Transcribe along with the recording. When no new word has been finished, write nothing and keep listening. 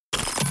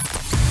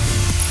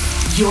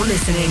You're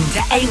listening to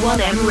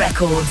A1M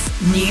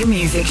Records New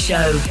Music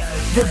Show.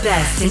 The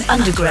best in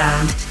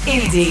underground,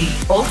 indie,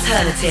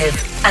 alternative,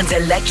 and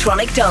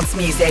electronic dance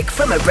music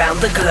from around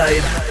the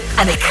globe.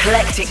 An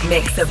eclectic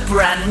mix of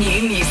brand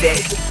new music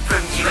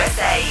from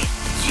USA,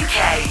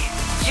 UK,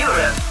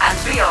 Europe,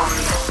 and beyond.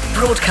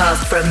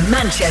 Broadcast from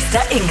Manchester,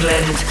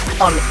 England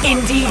on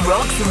Indie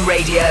Rocks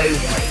Radio.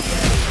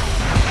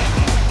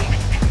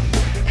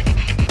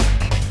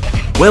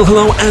 Well,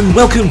 hello and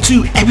welcome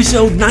to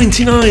episode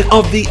 99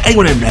 of the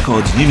A1M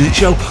Records New Music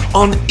Show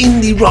on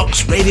Indie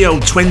Rocks Radio.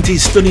 20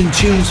 stunning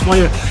tunes for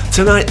you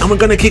tonight, and we're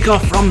going to kick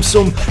off from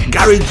some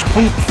garage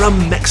punk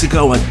from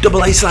Mexico, a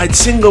double A-side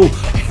single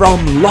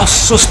from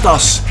Los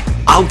Sustos,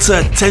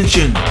 Alta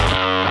Tension.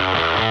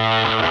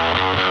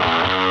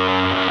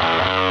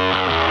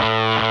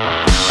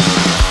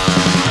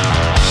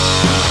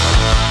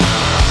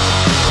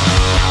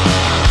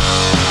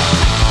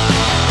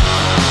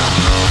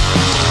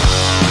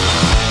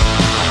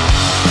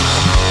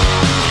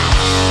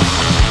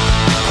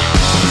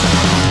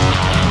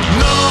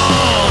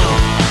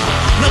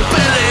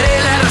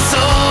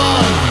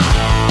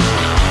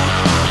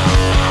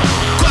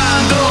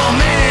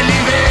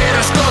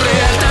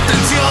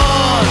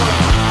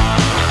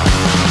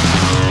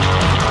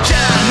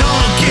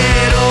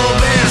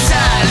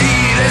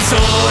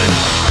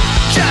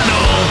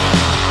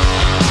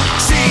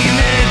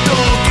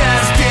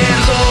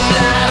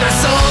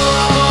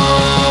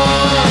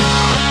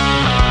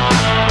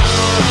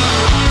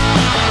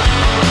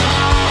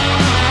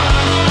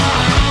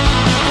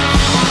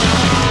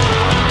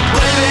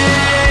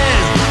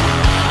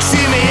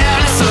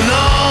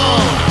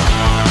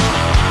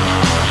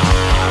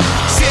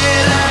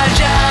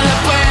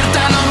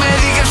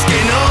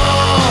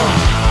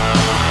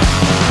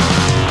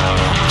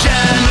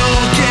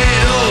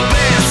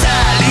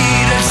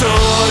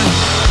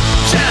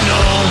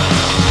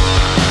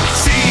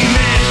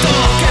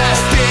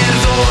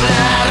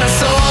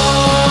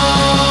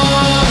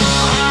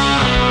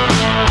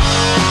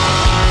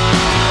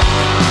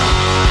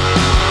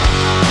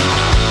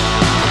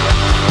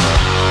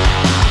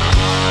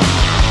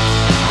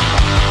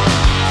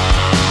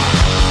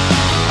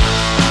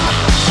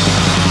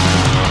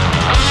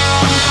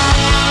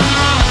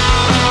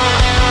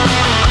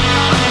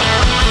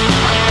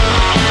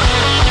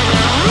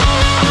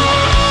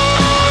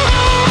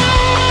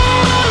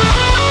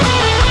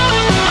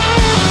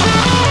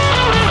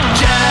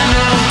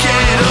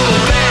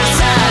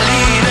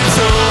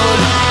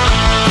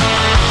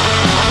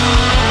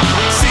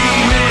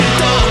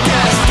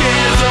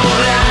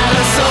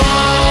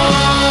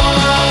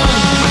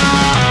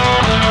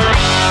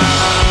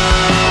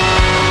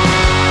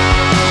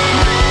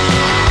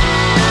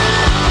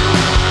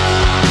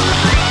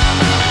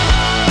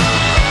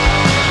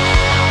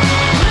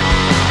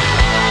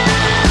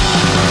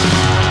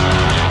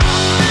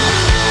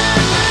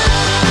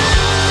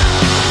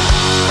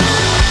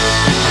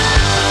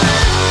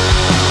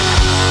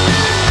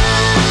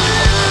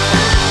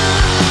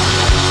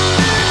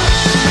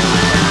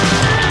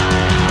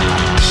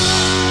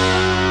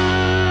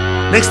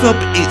 Next up,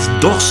 it's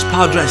Dos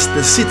Padres,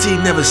 The City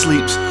Never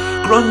Sleeps.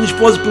 Grunge,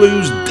 fuzz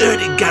blues,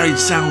 dirty garage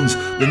sounds.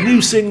 The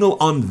new single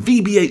on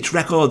VBH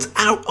Records,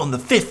 out on the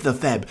 5th of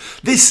Feb.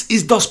 This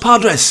is Dos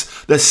Padres,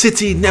 The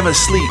City Never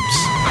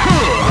Sleeps.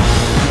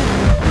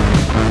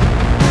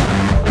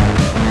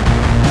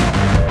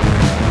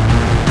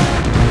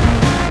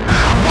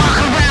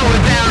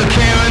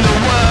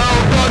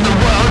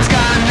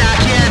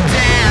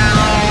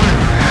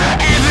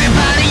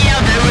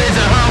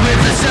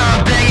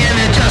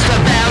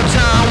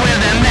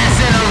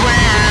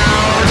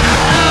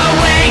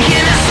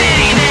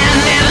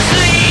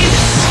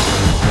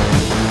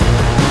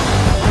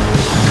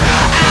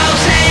 I'll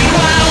take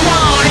what I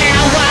want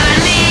and what I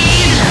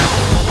need.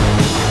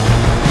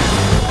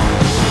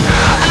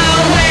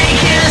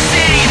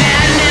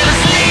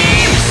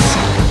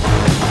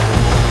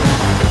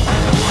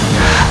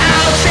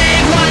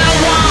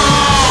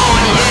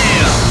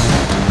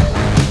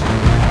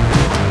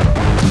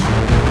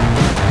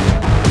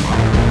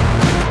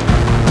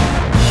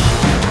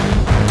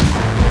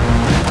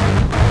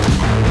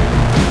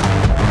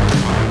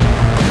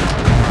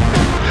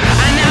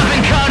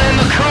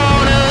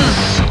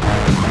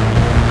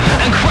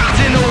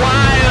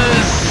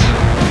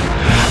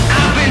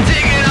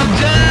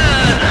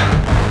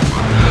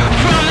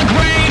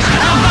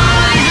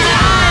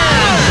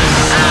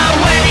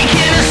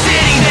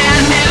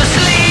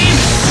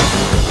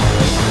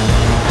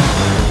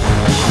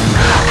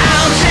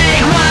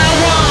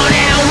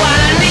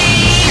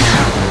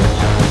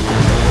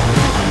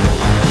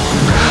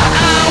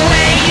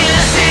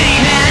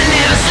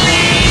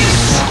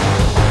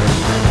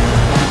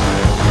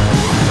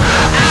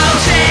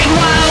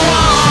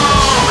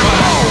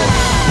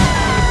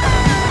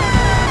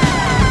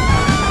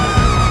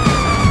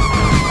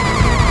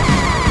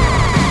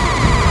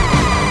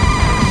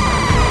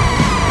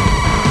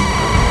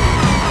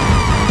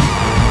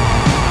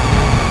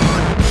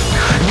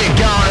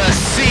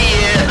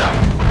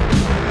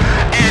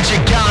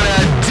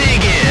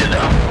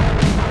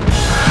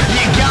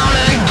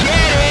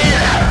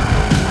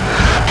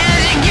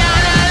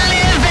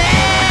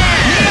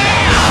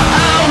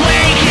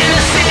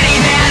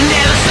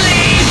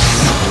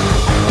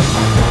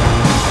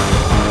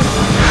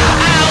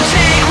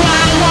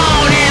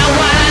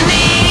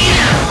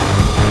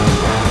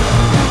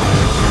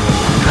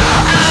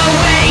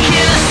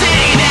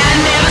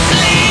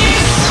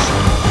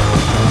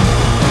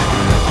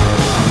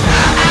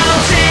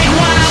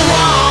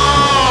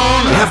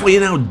 you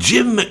now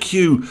Jim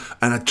McHugh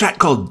and a track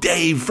called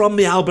Dave from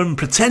the album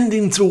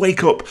Pretending to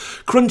Wake Up.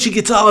 Crunchy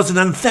guitars and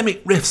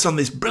anthemic riffs on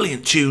this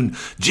brilliant tune.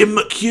 Jim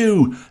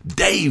McHugh,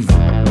 Dave.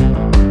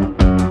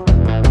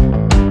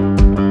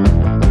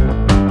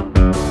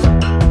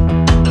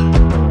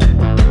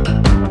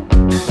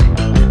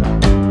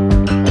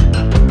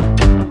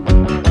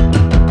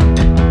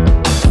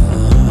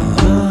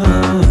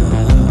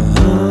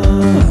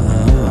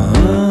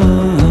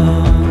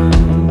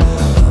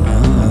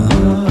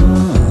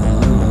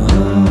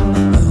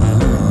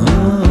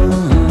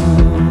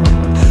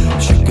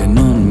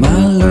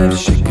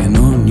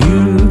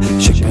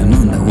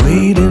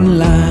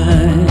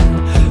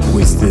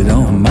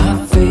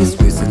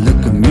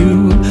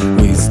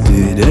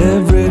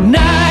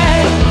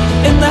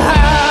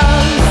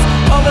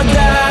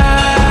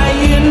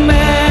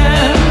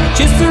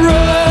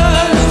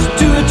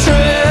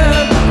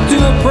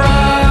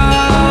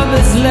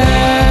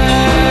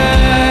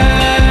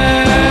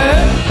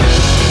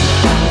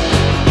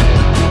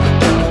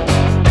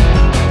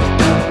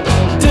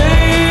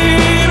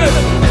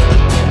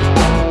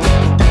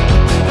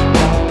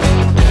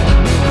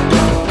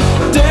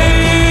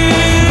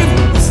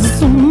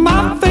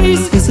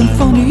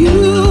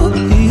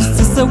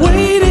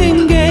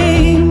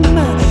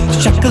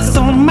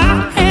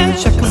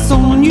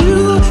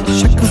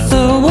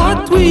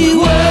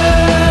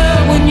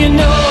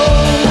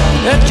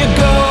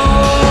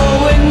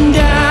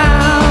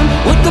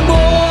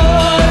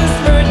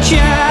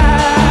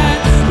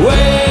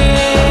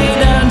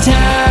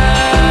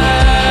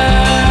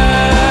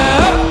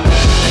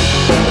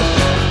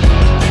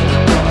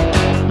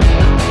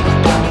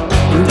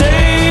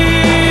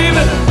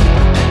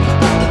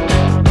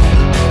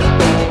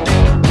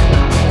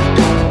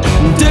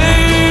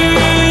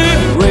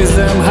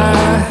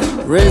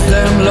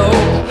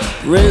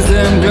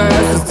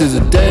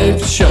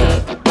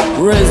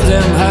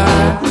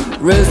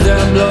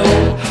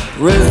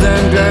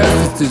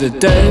 The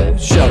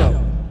Dave Show.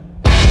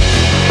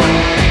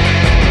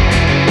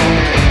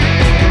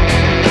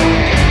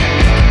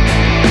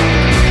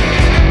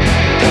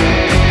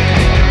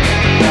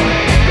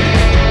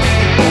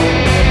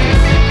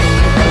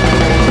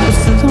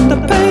 Posted on the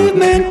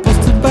pavement,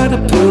 posted by the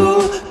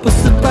pool,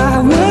 posted by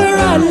where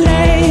I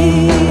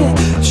lay.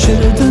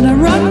 Should've done a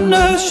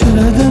runner,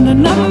 should've done a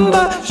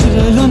number,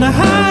 should've done a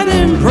hide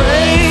and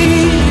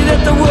pray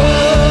that the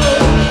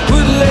world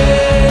would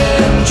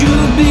let you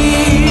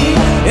be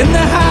in the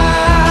house.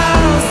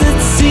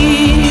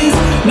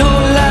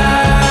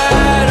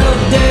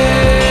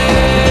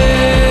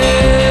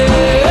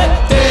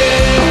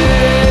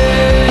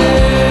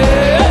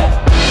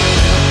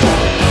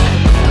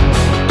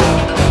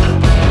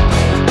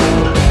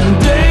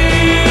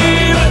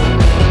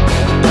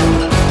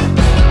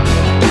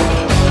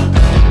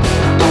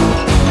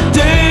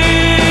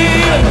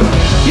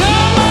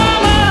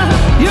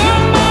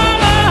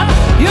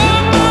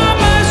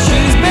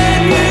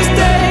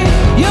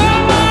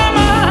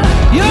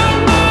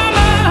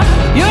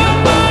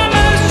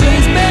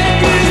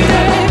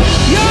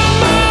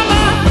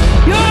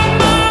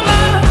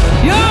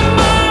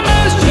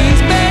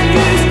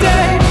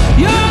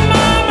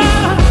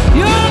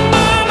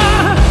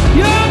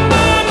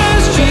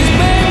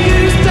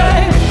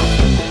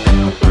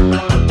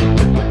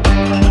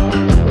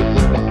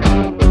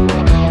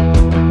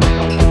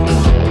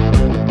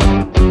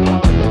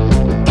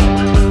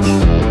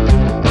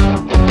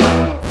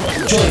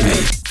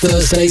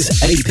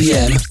 Thursdays 8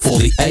 p.m. for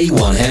the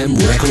A1M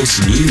Records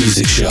New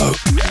Music Show.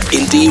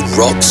 Indie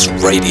Rocks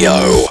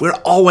Radio. We're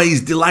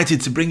always delighted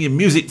to bring you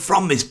music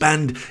from this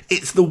band.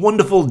 It's the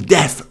wonderful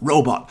Death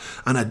Robot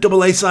and a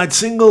double A-side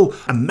single,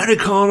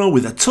 Americana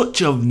with a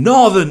touch of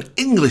Northern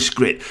English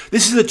grit.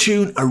 This is the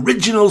tune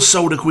Original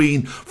Soda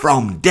Queen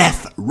from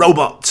Death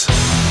Robot.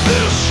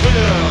 This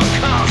here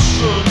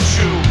constant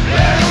tune,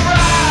 let it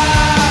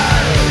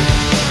ride,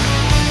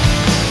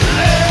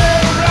 let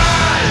it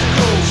ride,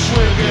 go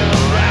swinging.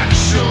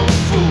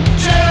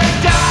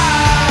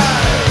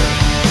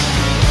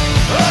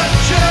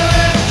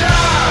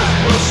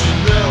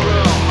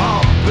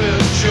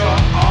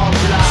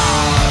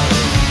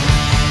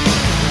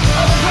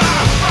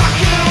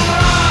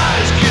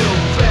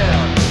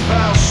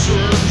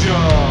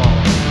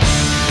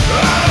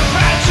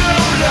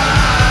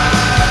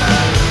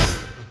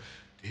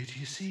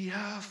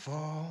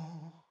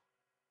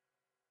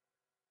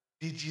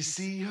 Did you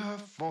see her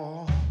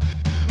fall?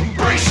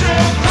 Embrace your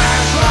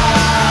past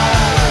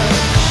life,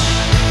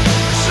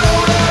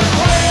 soda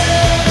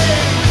queen.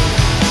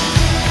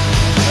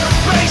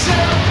 Embrace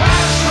your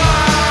past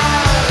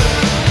life,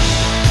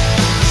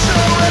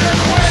 soda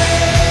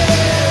queen.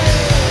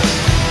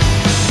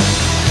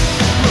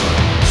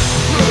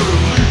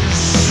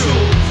 Release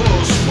your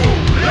first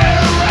smoke, let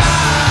it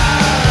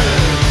ride,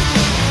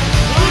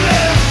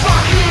 let it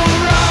fucking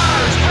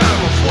rise.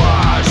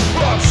 Camouflage,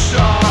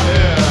 rockstar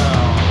here.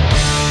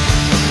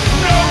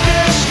 No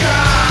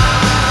disguise.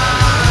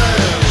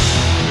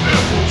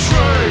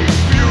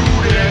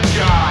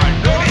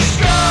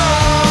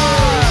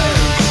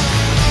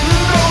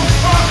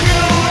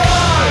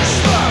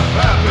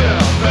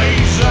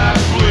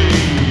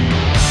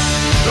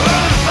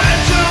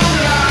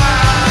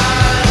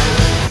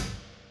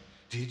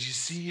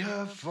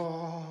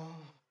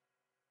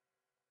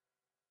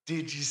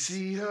 Did you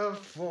see her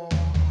fall?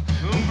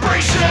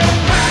 Embrace it,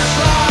 past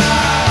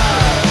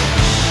life.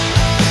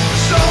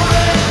 So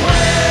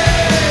quick.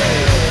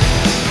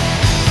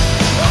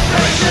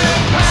 Embrace it,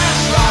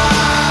 past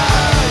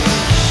life.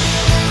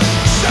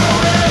 So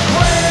quick.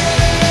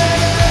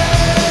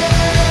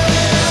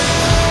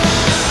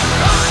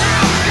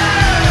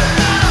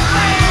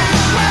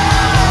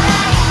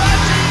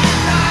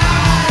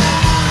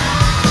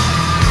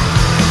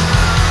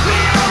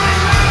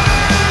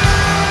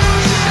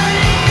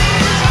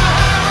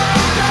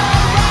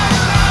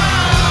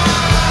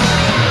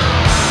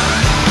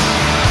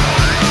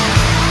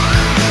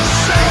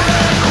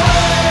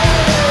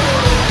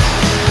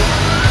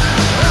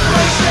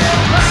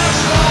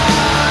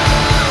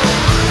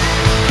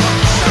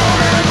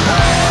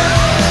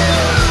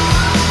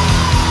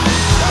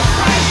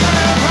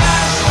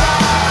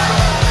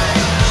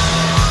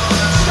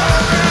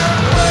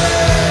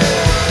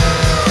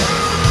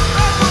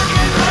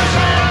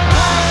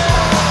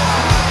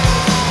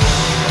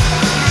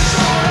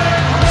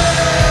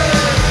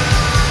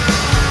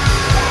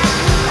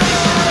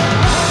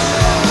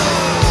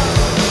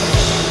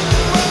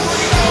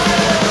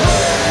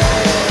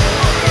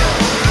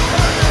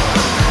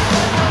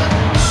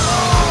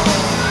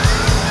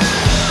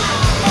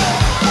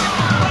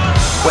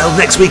 Well,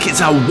 next week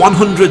it's our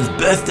 100th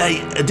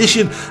birthday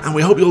edition, and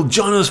we hope you'll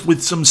join us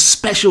with some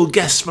special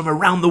guests from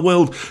around the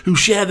world who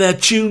share their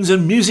tunes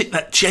and music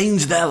that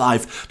changed their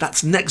life.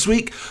 That's next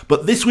week,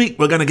 but this week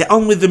we're going to get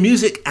on with the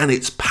music, and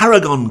it's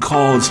Paragon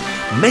Cause,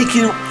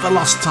 Making Up for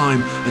Lost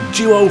Time, a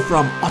duo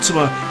from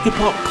Ottawa,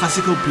 hip-hop,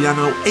 classical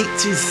piano,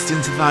 80s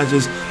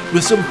synthesizers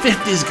with some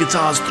 50s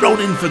guitars thrown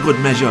in for good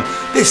measure.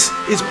 This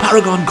is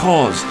Paragon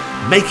Cause,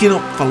 Making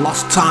Up for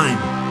Lost Time.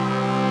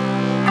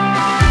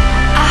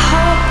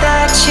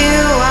 That you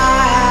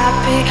are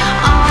happy,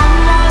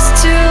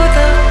 almost to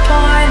the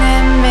point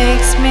it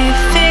makes me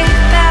think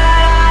that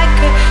I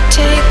could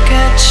take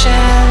a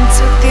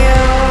chance with you.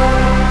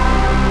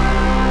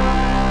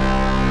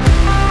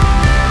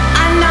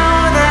 I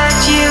know that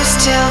you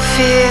still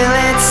feel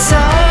it, so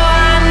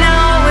I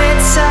know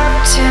it's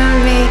up to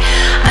me.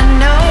 I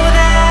know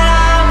that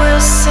I will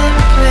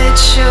simply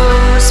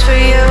choose for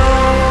you.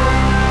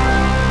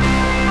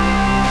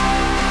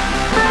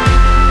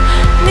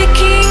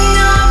 Making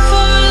up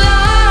for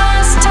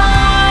lost time.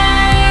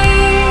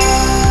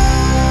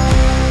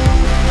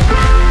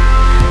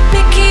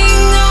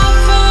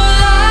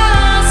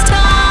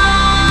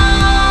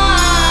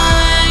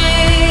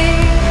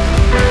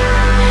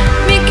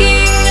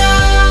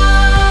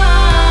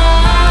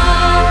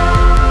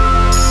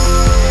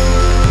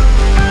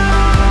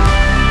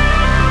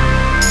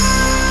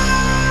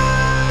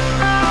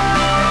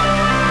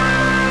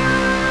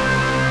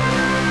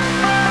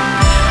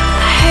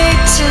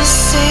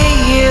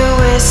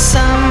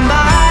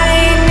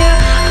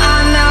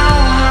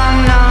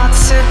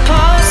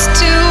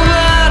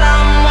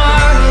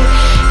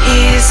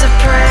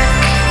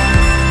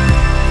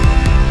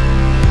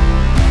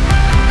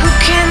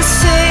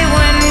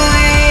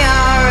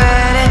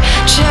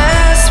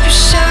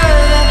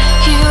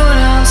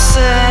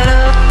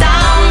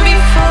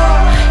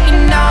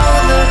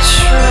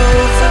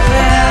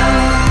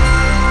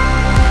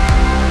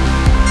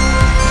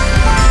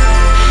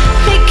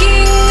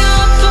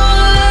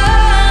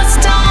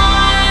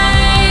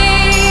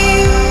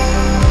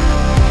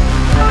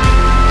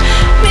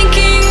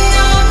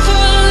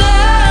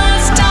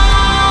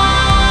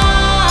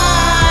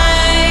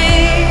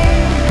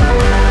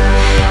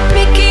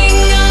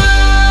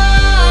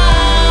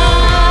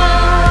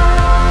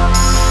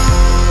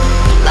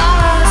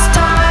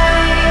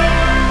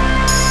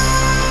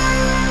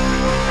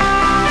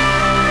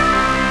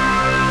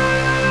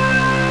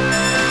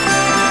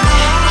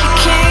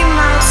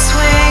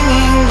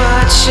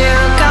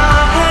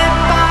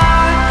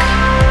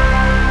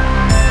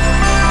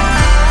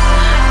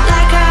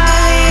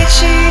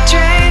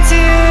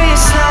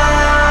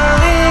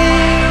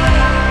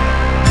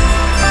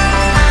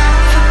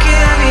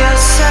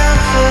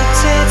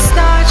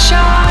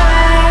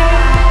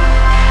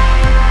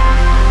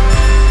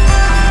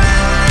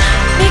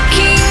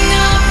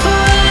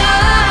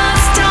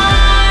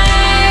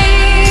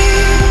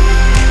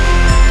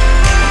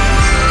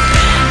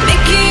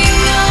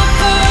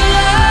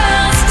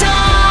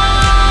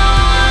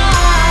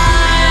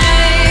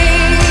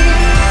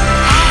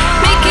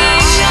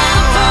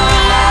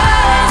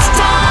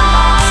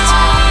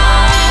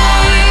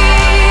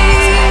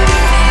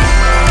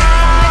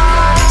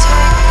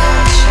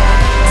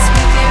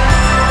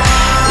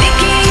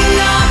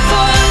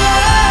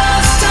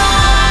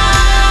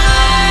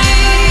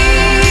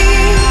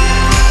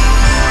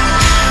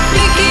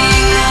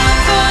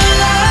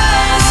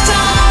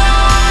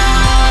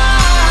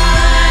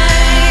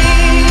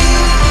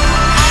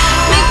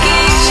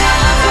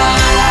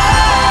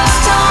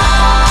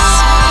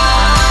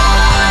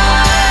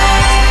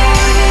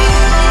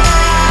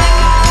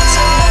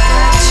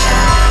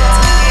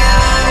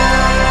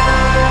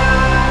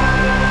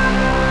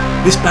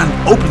 This band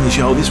opened the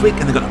show this week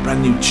and they got a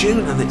brand new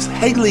tune, and it's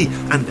Hayley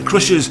and the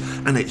Crushers,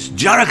 and it's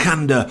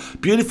Jacaranda.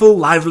 Beautiful,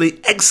 lively,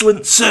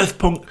 excellent surf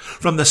punk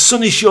from the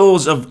sunny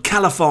shores of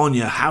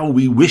California. How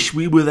we wish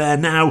we were there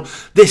now.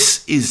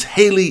 This is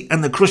Hayley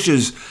and the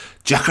Crushers,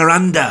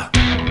 Jacaranda.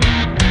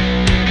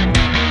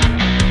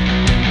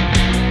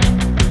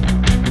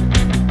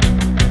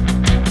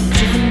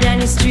 Driven down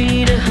your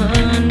street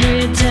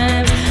 100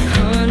 times,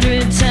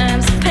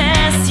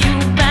 pass you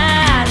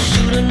by.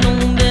 Should've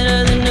known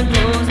better than to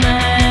close my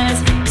eyes.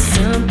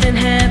 Something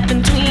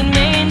happened between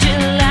May and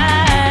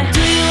July.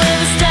 Do you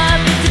ever stop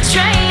at the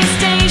train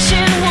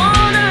station?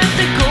 Wonder if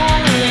they're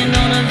going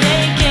on a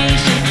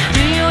vacation.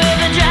 Do you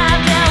ever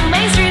drive down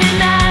Main Street at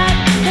night?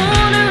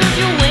 Wonder if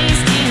you're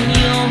wasting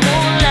your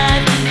whole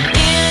life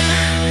in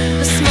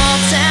a small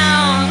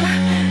town.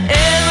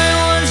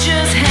 Everyone's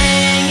just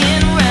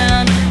hanging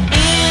around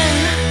in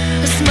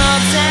a small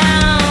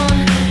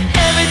town.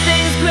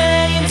 Everything's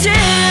gray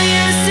until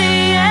you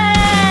see it.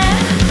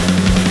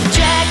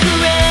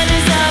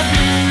 Jacarandas are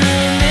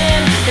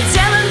blooming. They're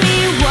telling me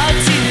what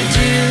to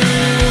do.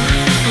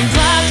 I'm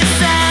parked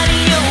outside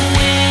of your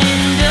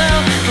window.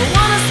 I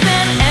wanna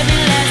spend every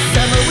last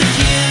summer with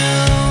you.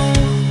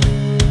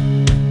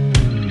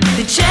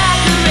 The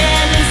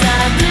jacarandas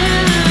are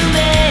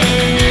blooming.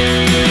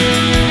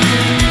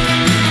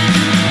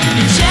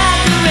 The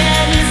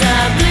jacarandas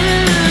are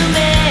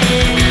blooming.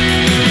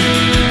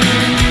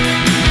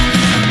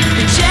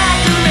 The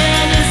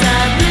jacarandas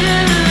are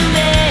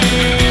blooming.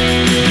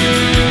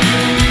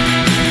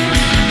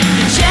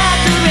 The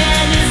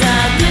jacarandas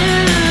are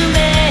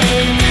blooming.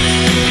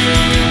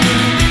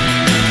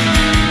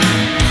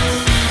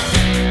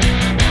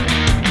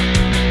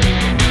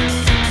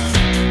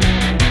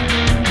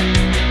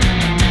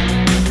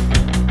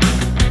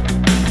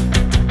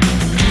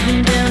 Driven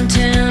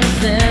downtown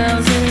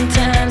 1,000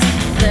 times,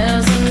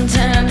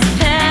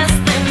 passed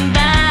them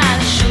by.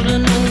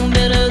 Should've known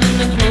better than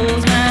to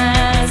close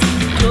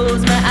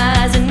my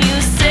eyes, and you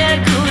said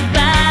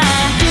goodbye.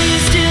 Do you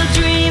still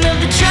dream of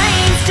the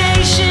train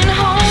station,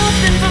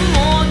 hoping for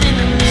more than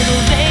a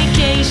little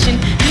vacation?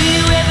 Do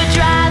you ever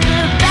drive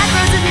the back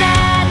roads at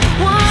night?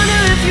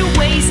 Wonder if you're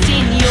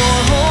wasting your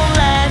whole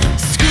life.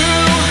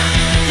 Screw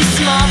this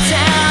small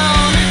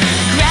town.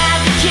 Grab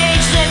the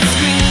cage, let's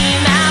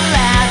scream out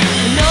loud.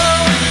 I know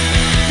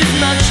there's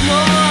much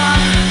more.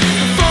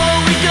 Before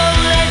we go,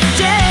 let's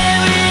tear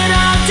it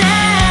all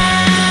down.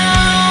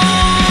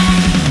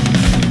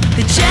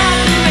 The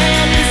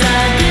jacarandas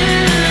are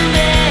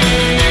blooming.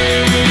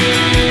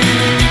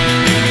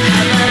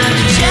 How about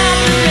the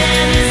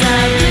jacarandas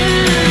are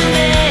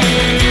blooming?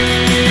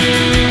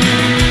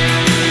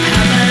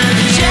 How about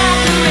the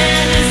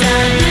jacarandas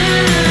are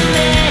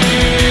blooming?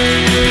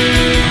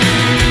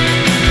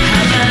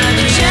 How about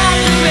the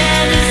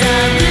jacarandas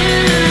are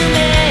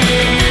blooming?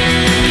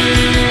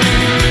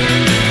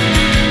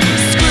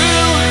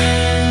 Screw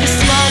the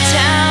small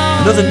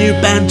town. Another new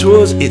band to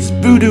us, it's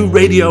Voodoo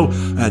Radio,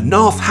 a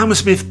North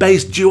Hammersmith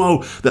based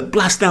duo that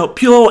blast out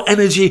pure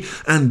energy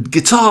and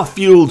guitar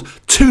fueled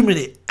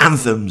 2-minute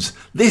anthems.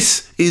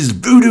 This is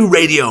Voodoo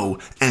Radio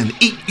and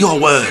Eat Your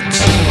Words.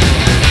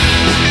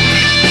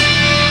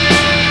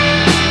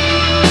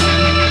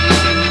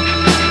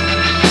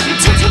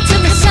 Talking to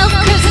myself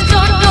 'cause I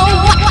don't know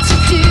what to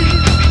do.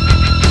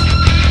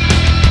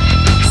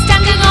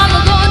 Standing all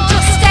alone,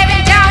 just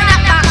staring down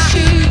at my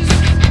shoes.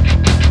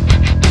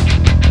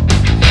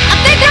 I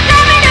think I'm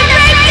having a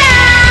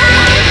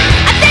breakdown.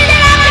 I think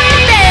that I'm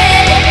in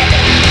bed.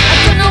 I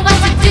don't know what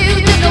to do,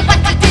 don't know what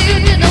to do,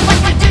 don't know what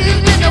to do,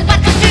 don't know what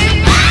to do.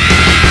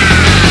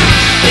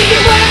 Eat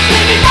your words,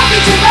 maybe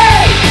nothing to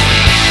wait.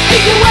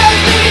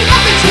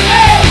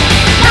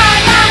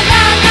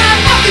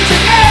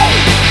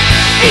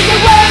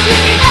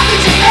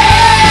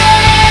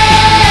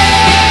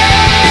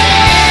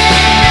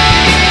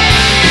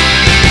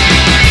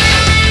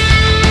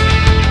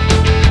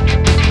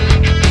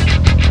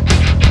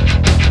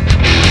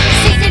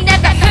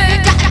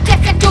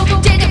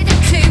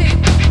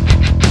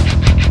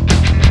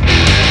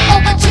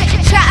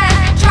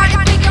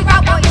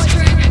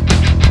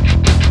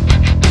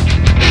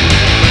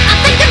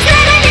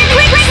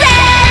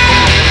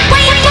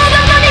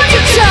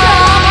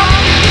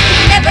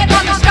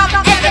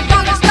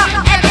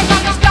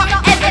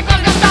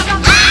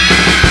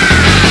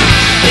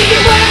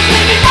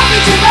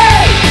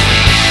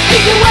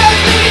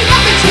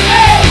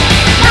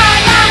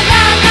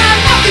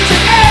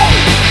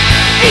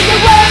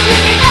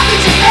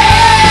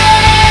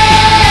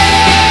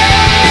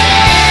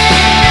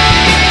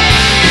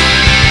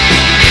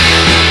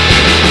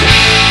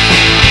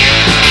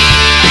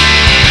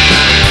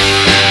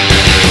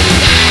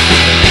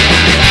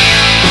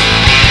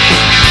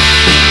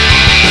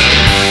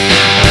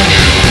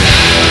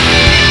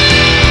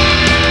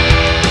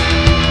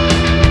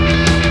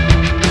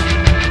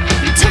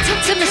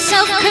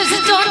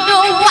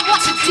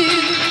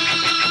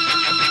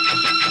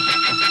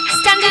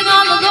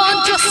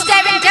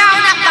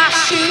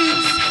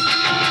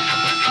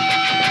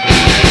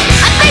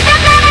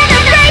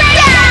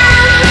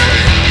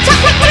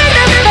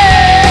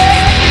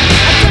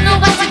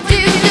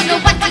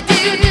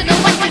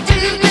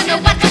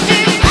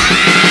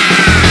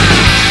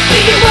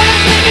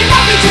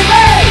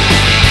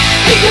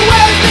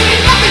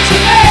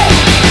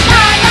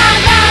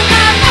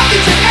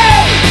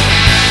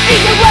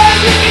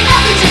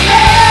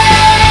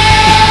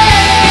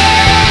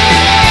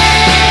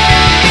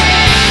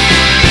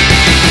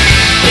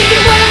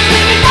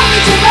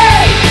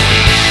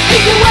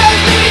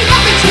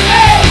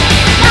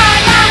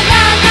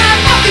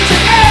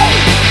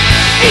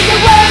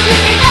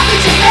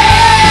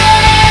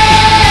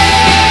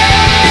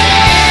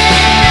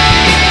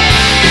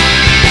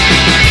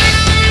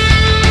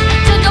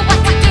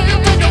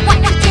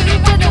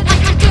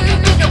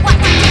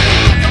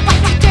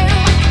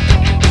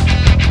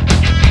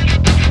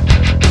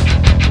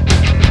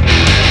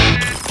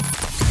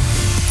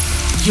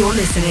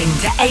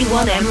 listening to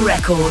A1M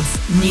Records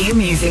New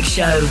Music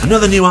Show.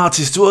 Another new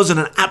artist to us and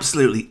an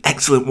absolutely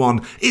excellent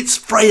one. It's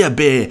Freya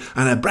Beer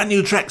and her brand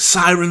new track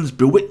Sirens,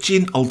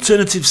 bewitching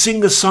alternative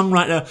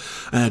singer-songwriter,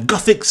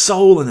 gothic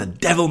soul and a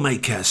devil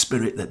maker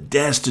spirit that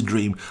dares to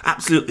dream.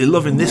 Absolutely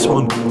loving this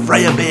one.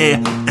 Freya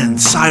Beer and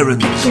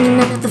Sirens. Picking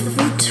up the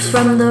fruit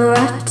from the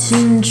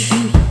rotten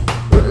tree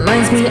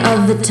reminds me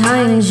of the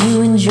times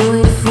you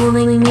enjoyed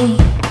fooling me.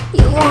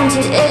 You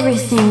wanted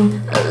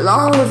everything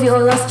along with your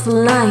lustful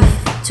life.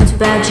 Too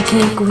bad you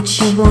can't get what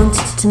you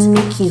wanted to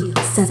make you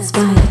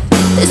satisfied.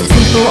 There's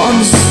people on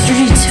the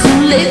street who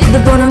lick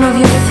the bottom of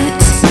your foot,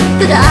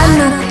 but I'm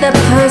not that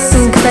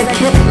person, cause I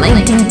kept my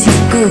dainties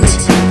good.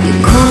 You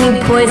call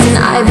me poison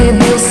ivy,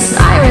 be a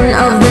siren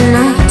of the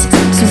night.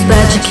 Too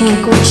bad you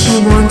can't get what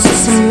you wanted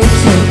to make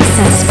you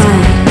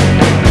satisfied.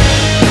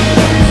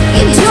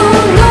 You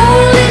don't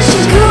know that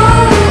you go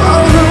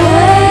all the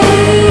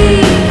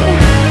way,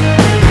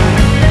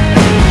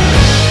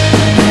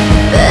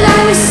 but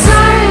I'm a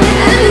siren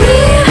and I'm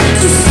here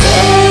to stay.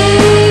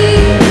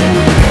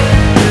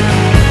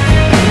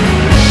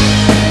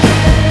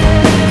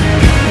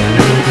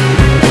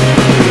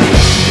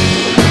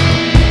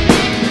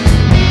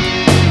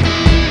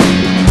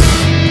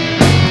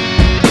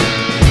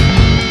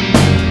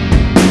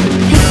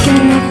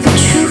 Picking up the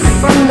truth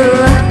from the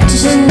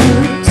rotten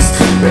roots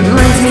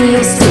reminds me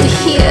you're still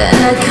here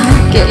and I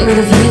can't get rid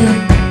of you.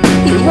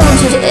 You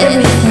wanted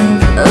everything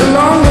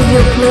along with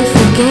your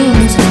playful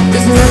games.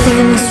 There's nothing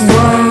in this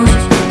world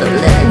that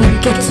will let me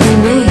get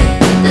away.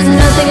 There's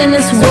nothing in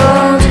this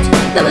world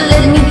that will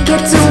let me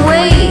get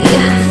away.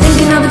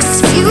 Thinking of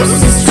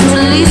excuses to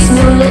release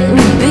me or let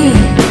me be.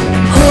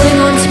 Holding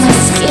on to my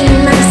skin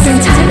nice and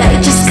tight, I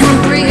just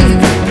can't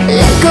breathe.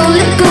 Let go,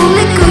 let go,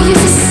 let go, you're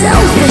so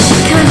selfish,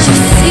 can't you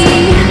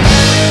see?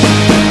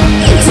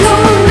 You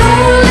don't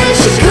know, let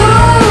you go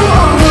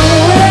all the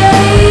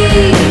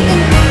way,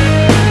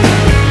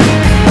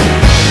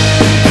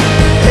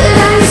 but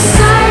I'm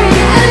sorry,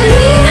 I'm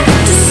here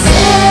to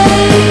stay.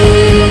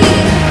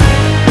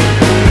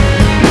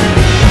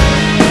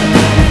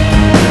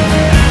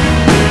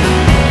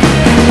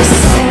 I'm your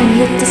sorry, I'm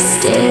here to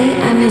stay.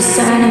 I'm your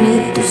sorry, I'm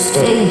here to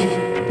stay.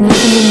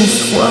 Nothing in this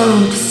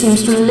world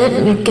seems to let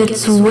me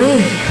get away.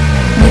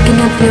 Making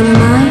up your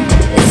mind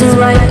isn't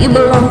right, you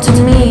belong to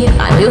me.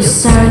 I'm your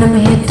siren, I'm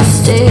here to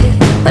stay,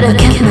 but I've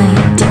kept my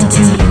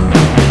identity.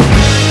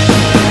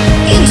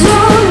 You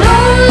don't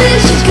know,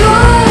 let you go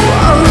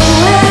all the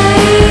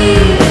way,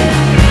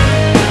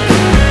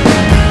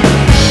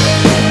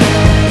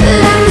 but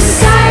I'm a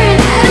siren,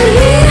 I'm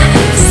here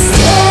to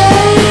stay.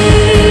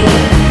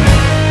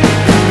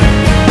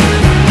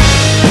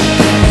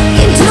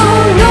 You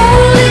don't know,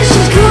 let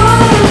you go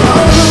all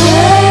the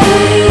way,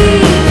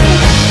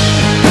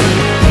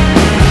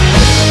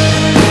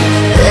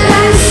 but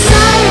I'm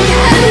sorry,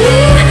 I'm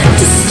here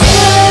to stay.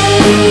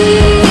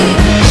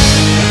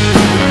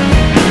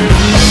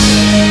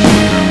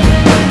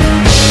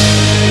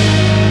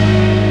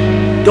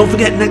 Don't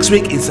forget, next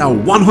week it's our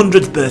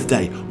 100th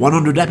birthday.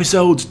 100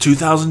 episodes,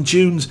 2,000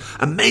 tunes,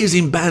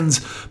 amazing bands,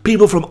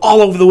 people from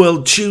all over the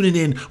world tuning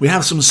in. We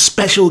have some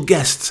special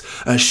guests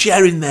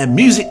sharing their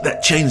music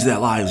that changed their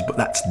lives, but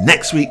that's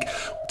next week.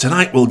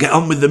 Tonight we'll get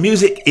on with the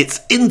music. It's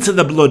Into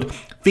the Blood,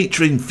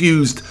 featuring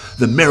Fused,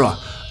 The Mirror,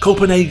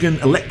 Copenhagen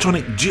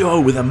electronic duo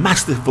with a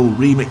masterful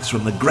remix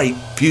from the great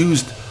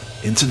Fused.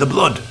 Into the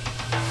Blood,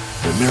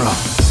 The Mirror.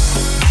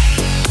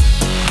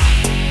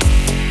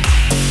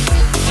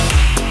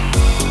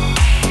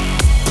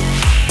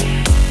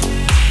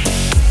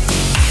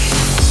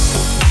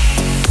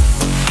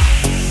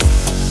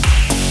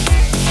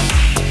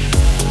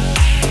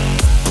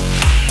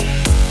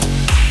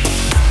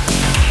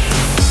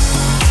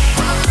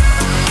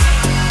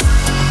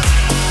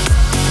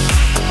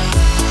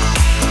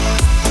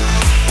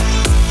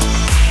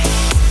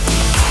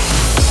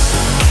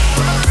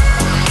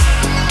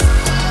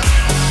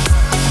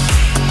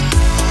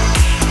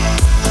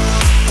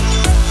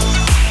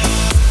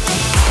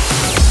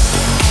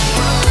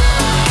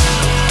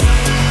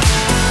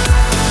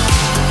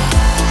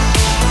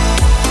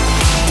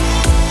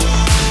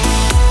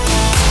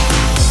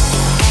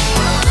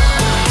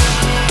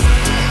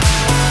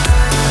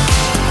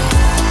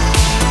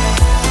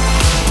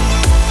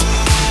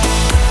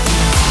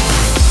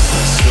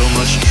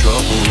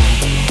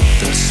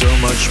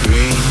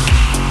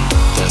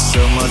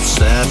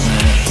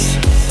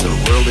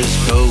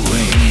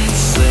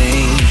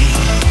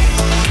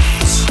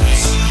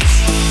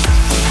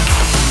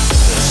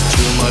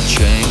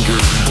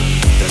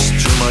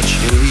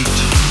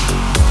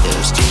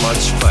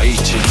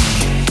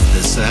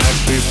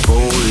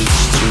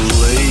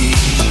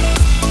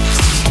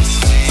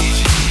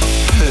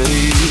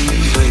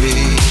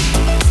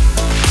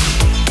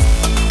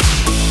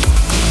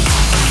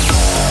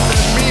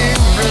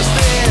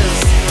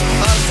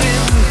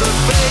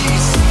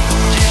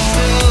 Keep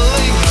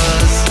telling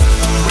us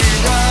we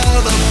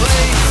ride the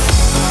blaze.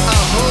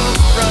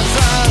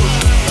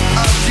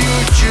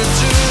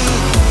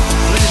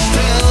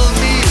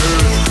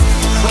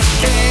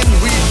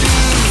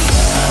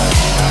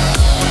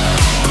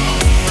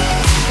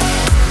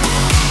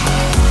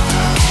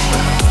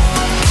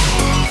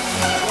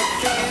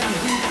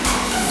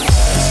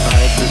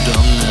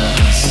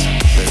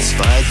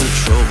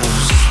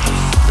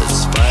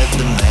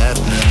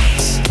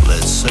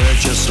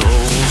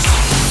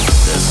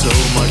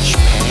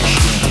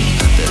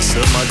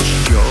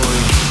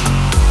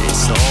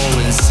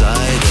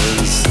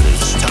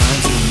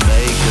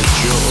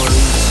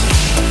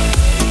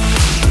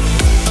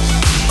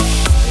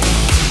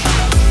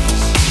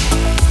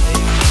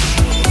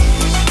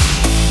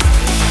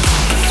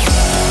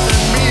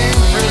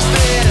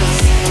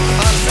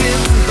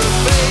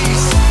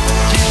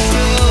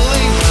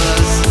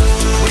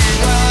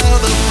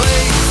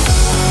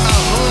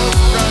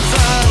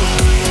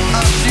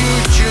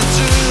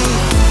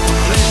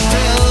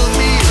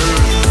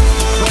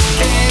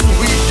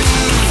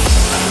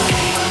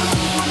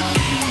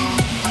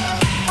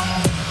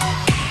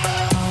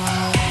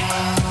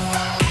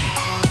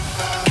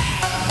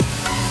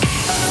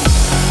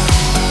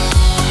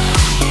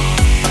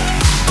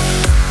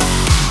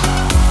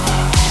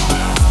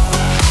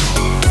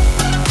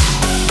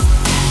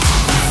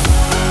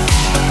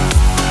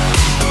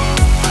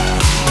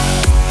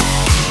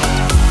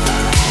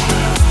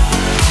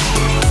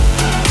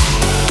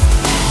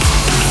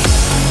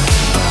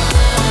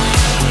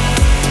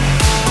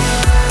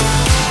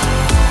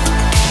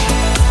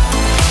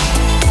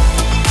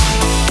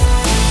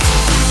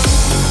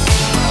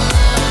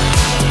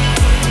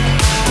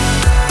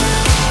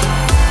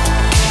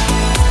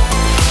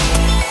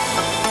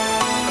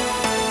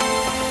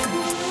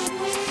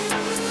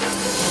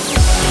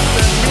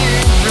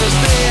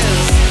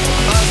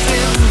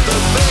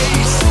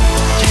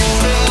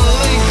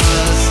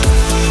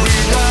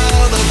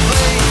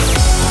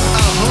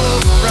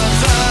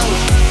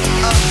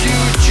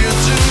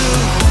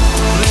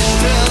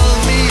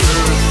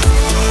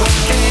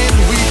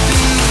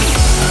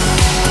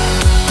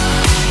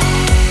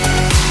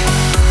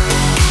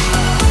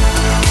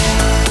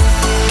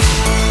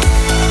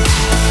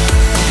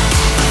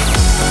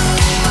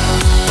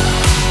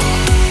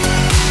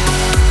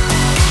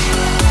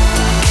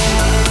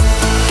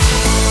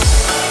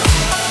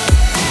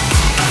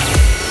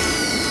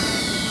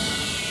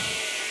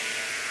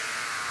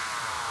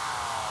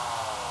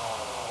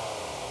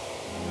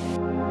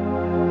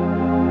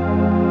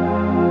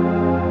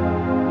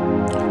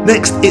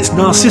 it's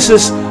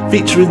Narcissus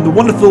featuring the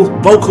wonderful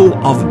vocal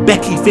of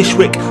Becky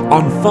Fishwick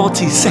on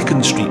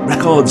 42nd Street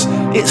Records.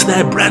 It's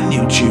their brand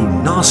new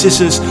tune,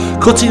 Narcissus,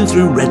 cutting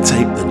through red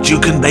tape, the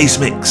Duke and Bass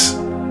mix.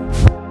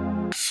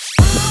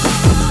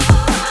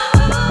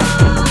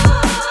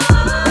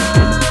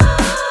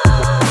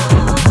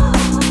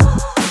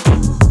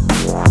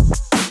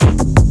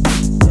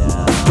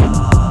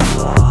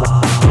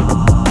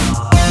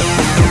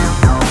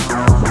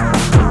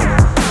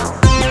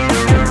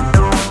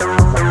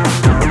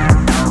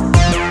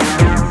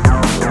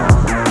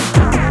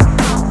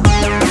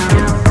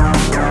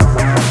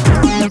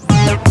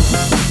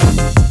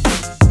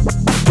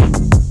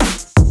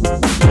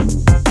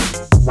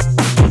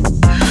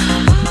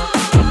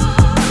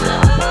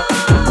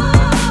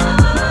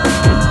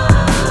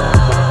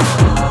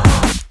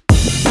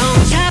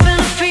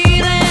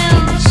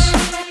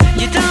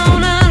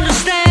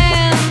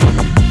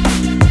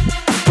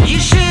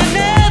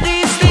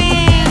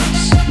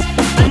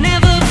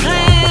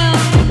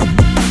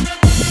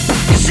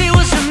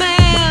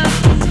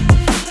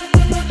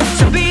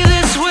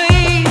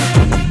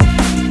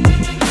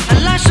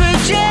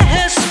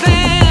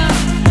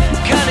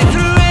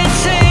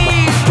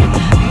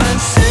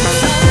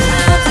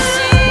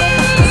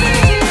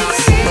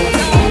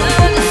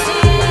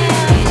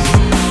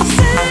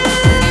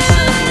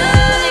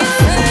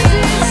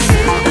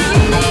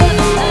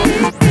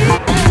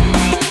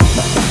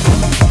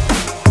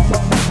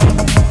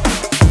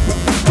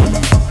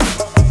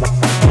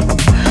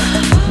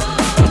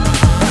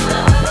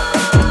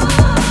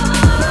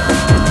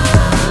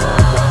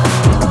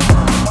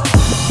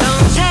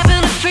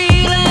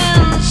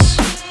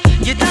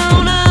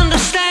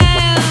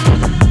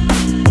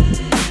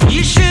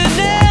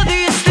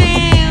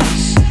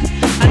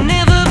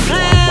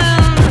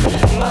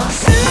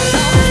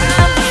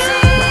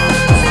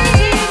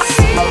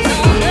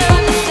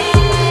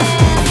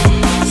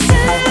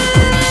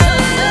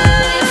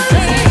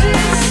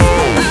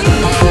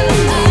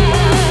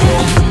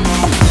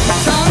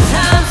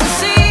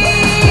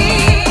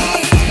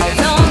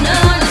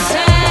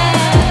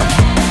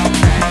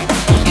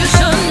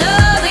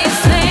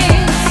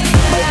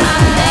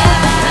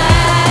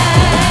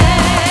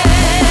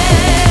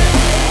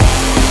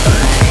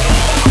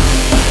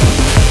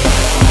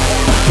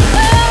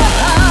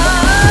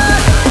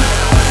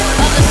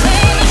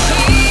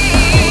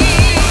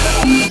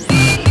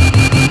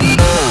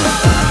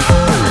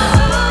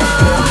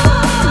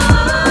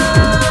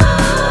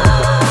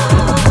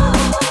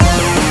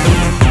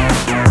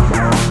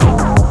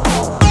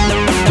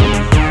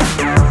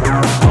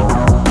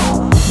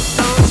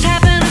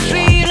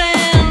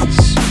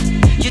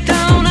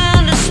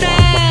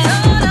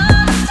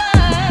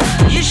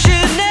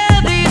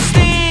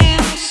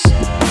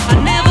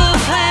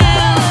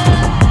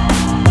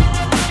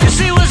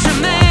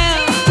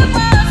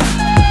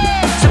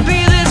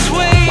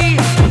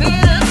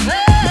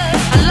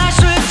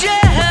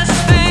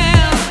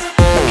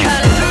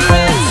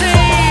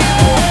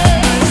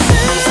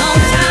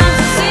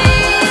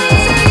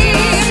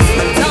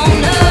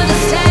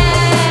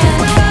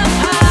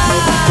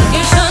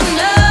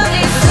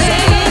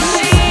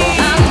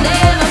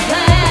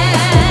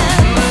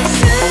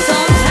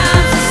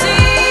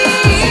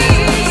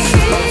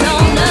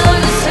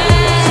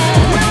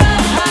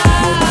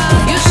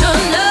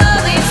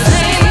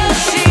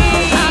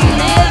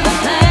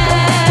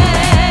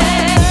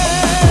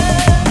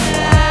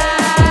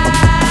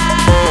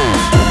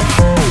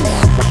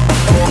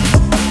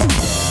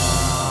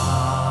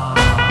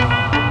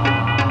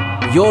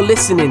 You're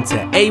listening to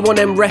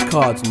A1M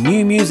Records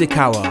New Music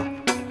Hour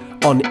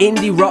on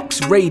Indie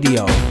Rocks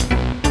Radio.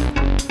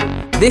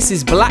 This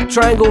is Black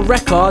Triangle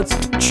Records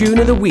Tune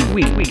of the Week.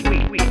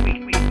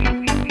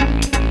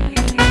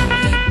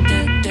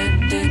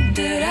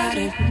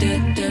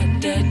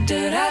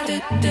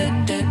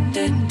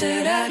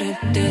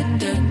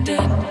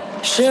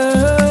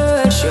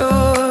 Shut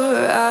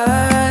your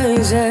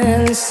eyes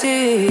and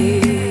see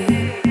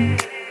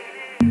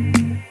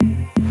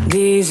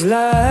these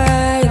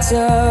lights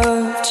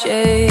of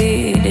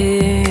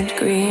shaded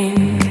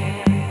green.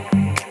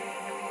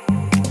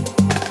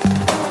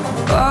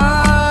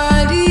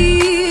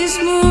 Bodies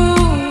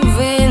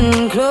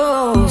moving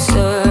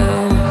closer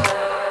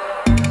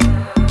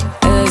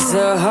as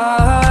the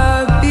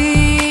heart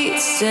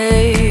beats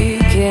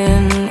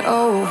taking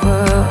over.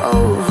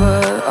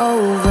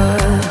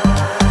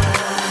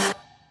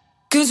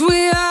 'Cause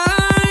we are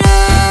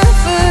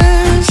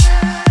lovers,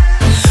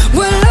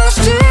 we're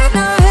lost in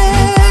our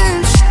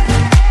heads,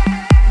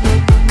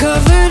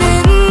 covered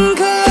in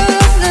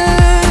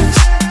colors,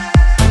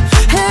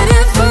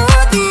 headed for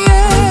the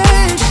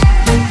edge,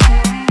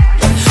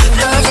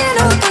 losing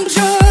all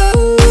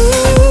control,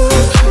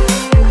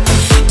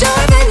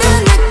 diving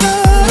undergo.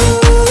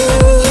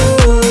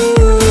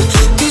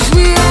 'Cause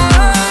we are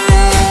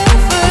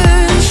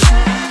lovers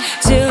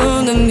till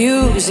the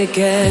music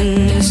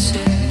ends.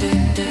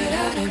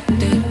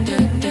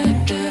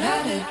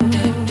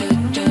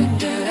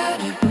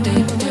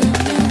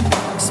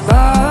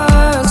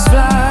 Sparks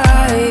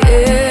fly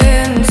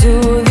into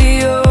the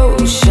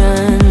ocean.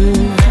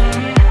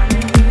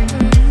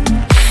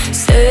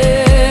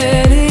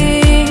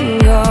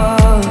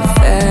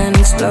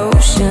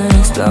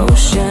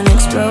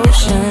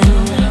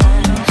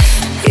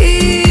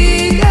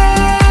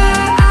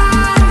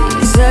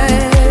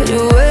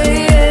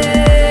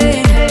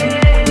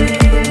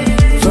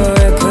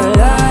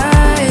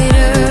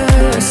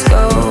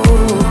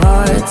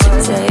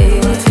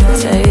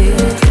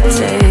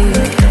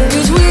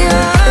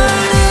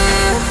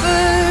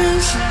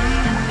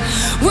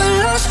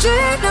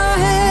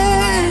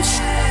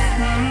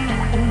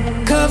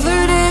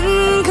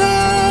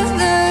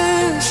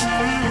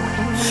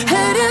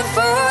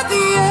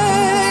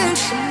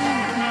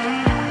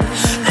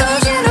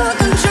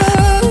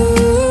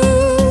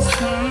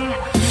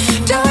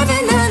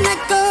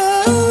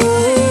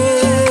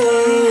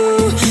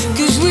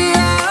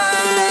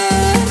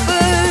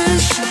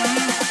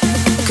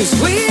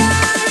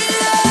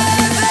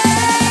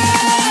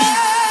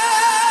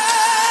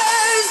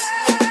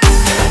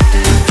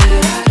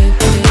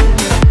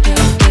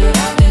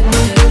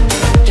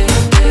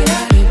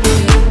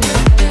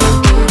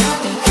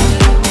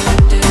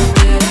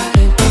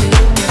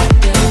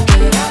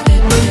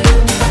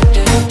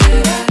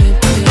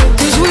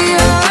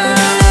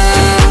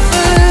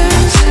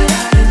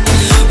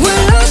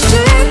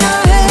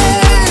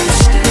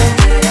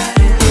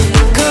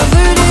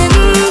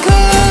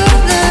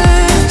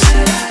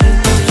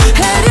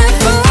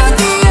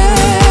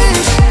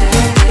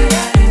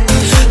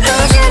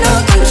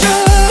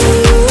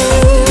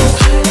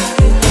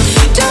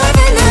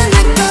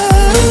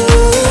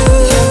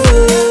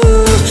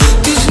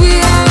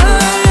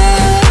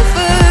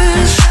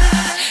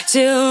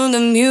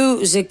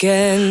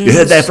 again. You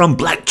heard there from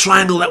Black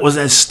Triangle, that was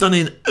their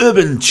stunning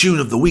urban tune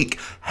of the week,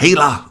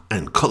 Hayla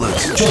and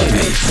Colours. Join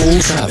me, Paul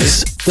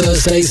Travis,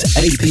 Thursdays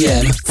 8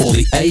 p.m. for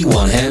the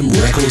A1M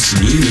Records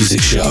New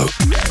Music Show.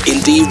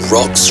 Indie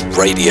Rocks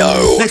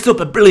Radio. Next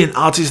up, a brilliant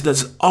artist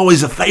that's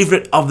always a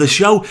favourite of the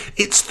show.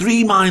 It's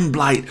Three Mind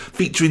Blight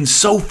featuring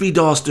Sophie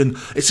Dorsten.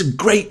 It's a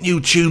great new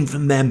tune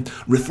from them,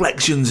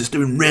 Reflections. It's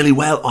doing really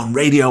well on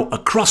radio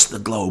across the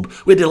globe.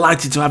 We're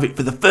delighted to have it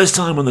for the first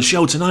time on the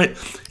show tonight.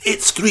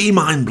 It's Three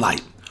Mind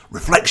Blight,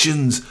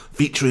 Reflections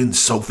featuring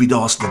Sophie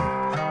Dorsten.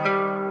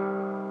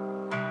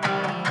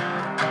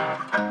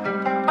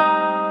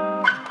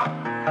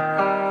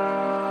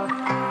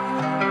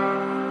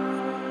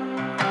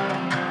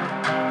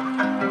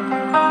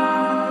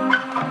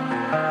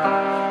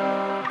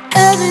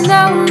 Every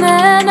now and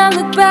then I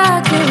look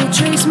back and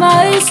retrace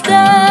my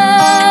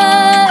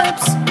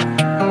steps.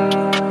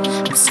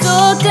 I'm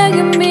stuck in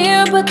a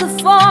mirror, but the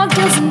fog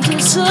doesn't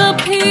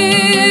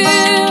disappear.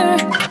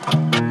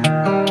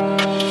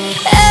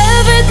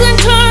 Everything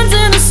turns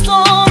into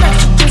stone, I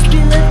should just be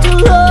left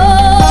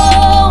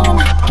alone.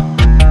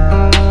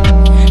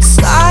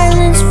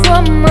 Silence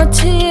from my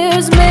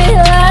tears may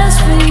last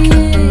for years.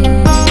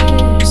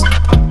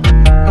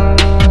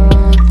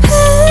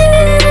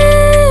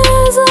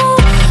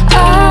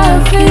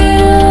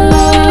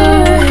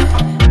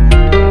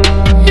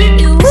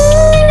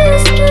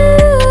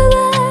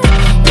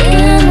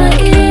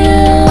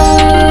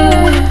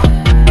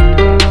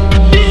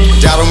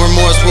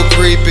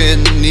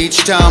 Each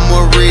time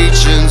we're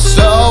reaching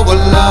so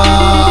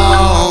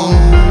alone,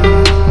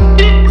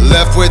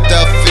 left with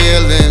the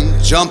feeling,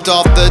 jumped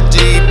off the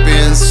deep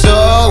end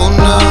so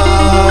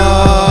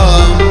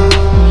numb.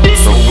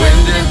 So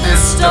when did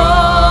this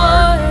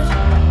start?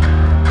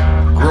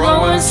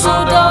 Growing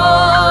so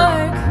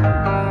dark,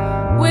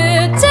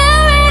 we're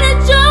tearing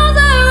each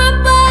other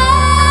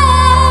apart.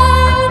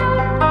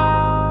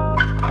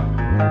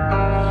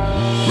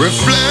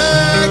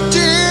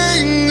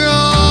 Reflecting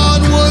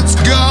on what's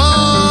gone.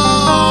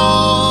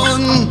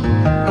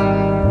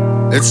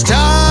 It's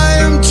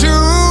time to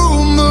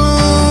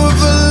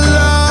move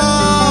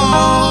along.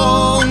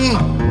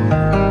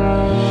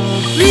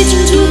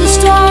 Reaching to the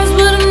stars,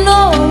 but I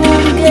know I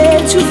won't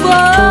get too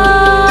far.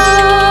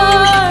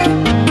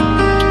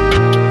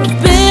 I've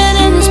been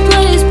in this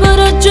place, but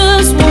I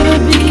just wanna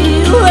be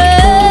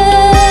erased.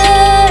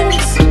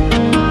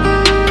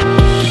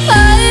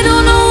 I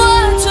don't know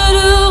what to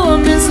do,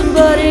 I'm in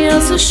somebody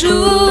else's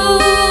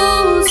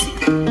shoes.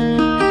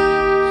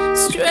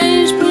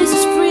 Strange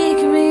places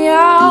freaking me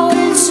out.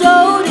 So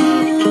do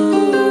you.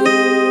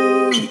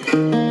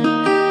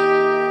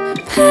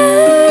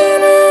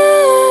 Pain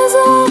is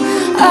all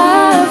I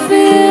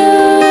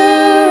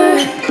feel.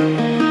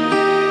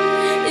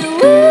 You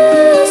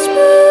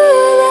whisper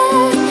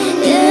that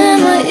in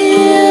my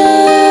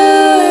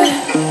ear.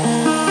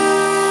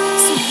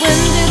 So when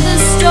did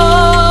this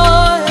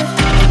start?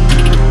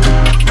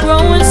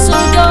 Growing so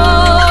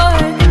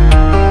dark,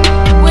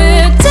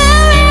 we're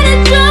tearing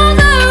each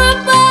other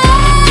apart.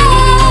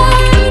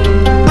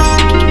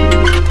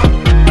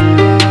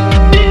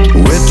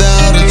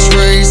 Without a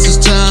trace, it's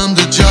time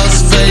to just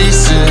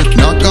face it.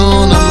 Not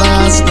gonna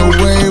last the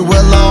way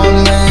we'll all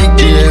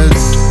make it.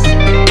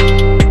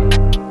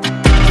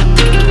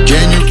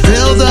 Can you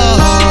feel the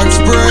hearts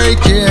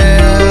breaking?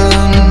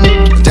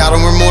 Doubt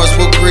and remorse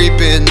will creep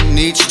in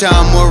each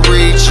time we're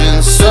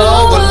reaching so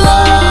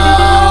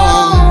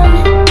alone.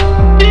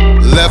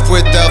 Left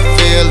with the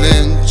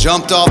feeling,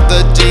 jumped off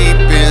the deep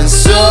end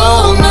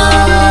so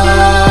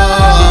numb.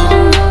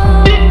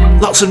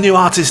 Lots of new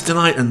artists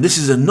tonight, and this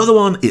is another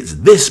one. It's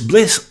This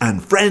Bliss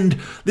and Friend.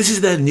 This is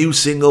their new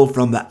single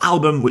from the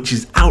album, which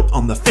is out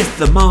on the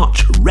 5th of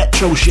March,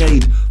 Retro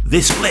Shade,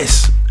 This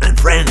Bliss and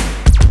Friend.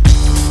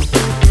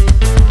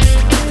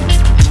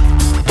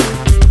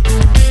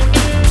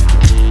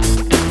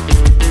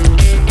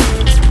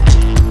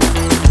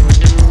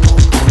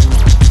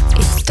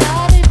 It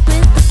started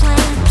with the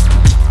plan.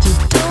 You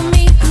told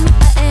me who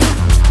I am.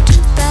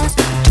 Too fast,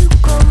 too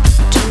cold,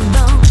 too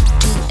long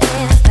to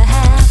ever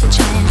have a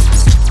chance.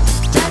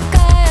 Like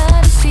I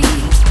ought to see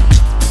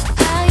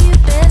how you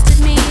bested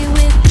me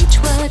with each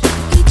word,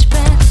 each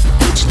breath,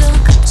 each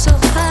look. So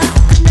I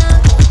could not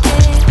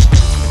care.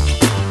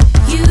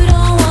 You don't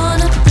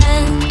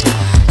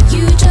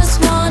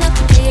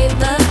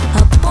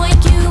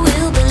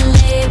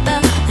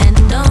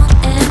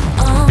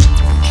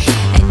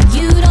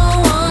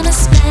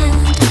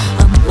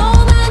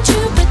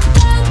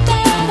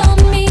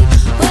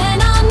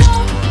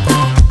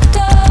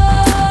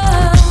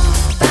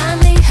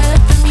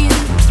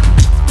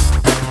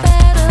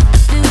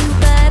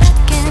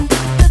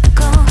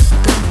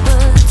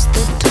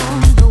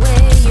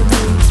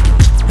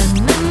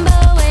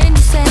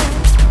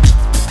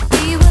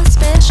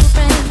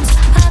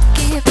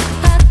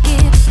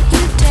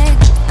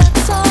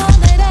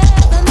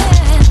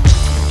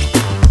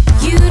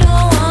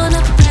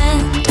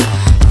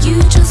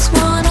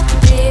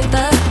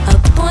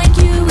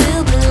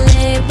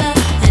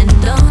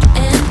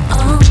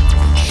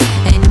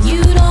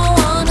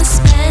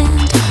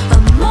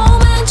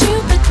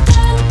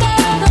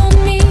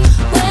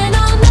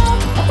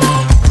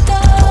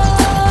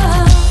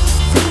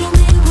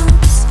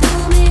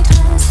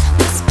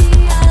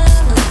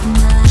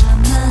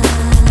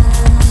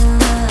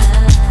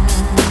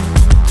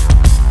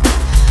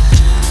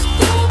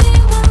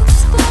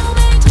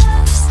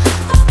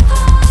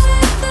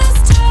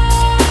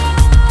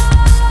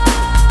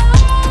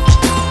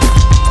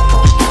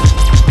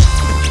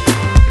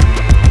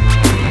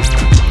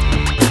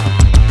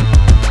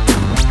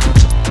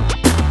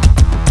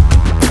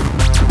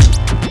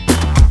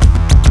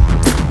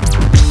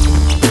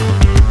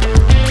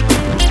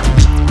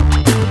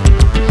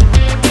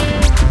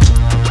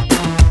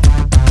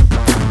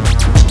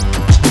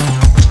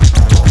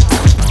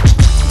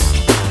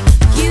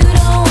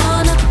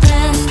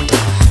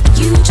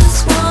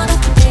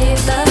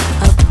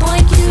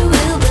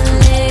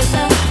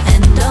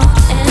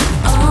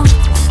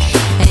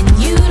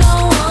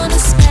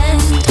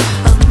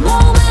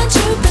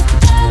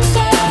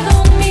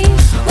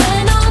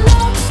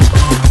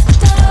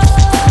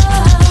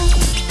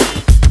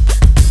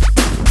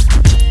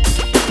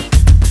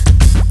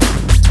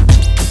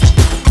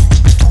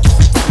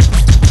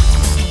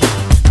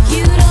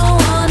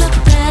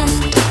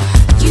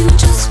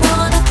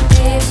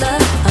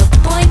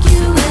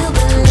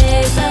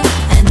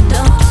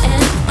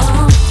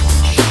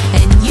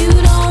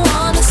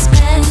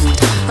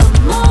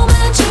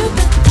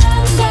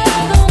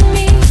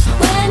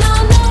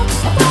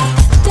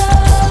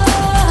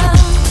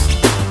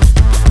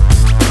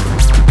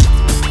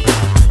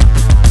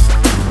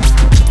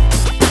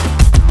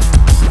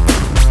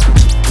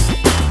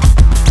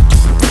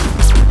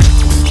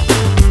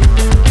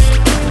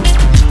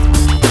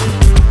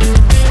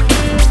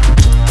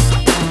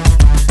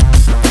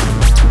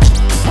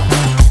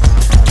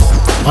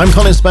I'm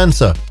Colin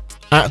Spencer,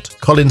 at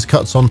Collins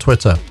Cuts on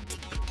Twitter.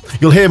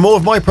 You'll hear more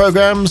of my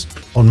programmes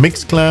on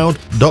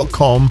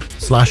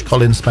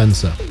mixcloud.com/Colin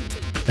Spencer.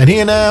 And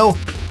here now,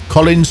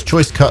 Colin's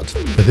choice cut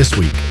for this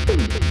week.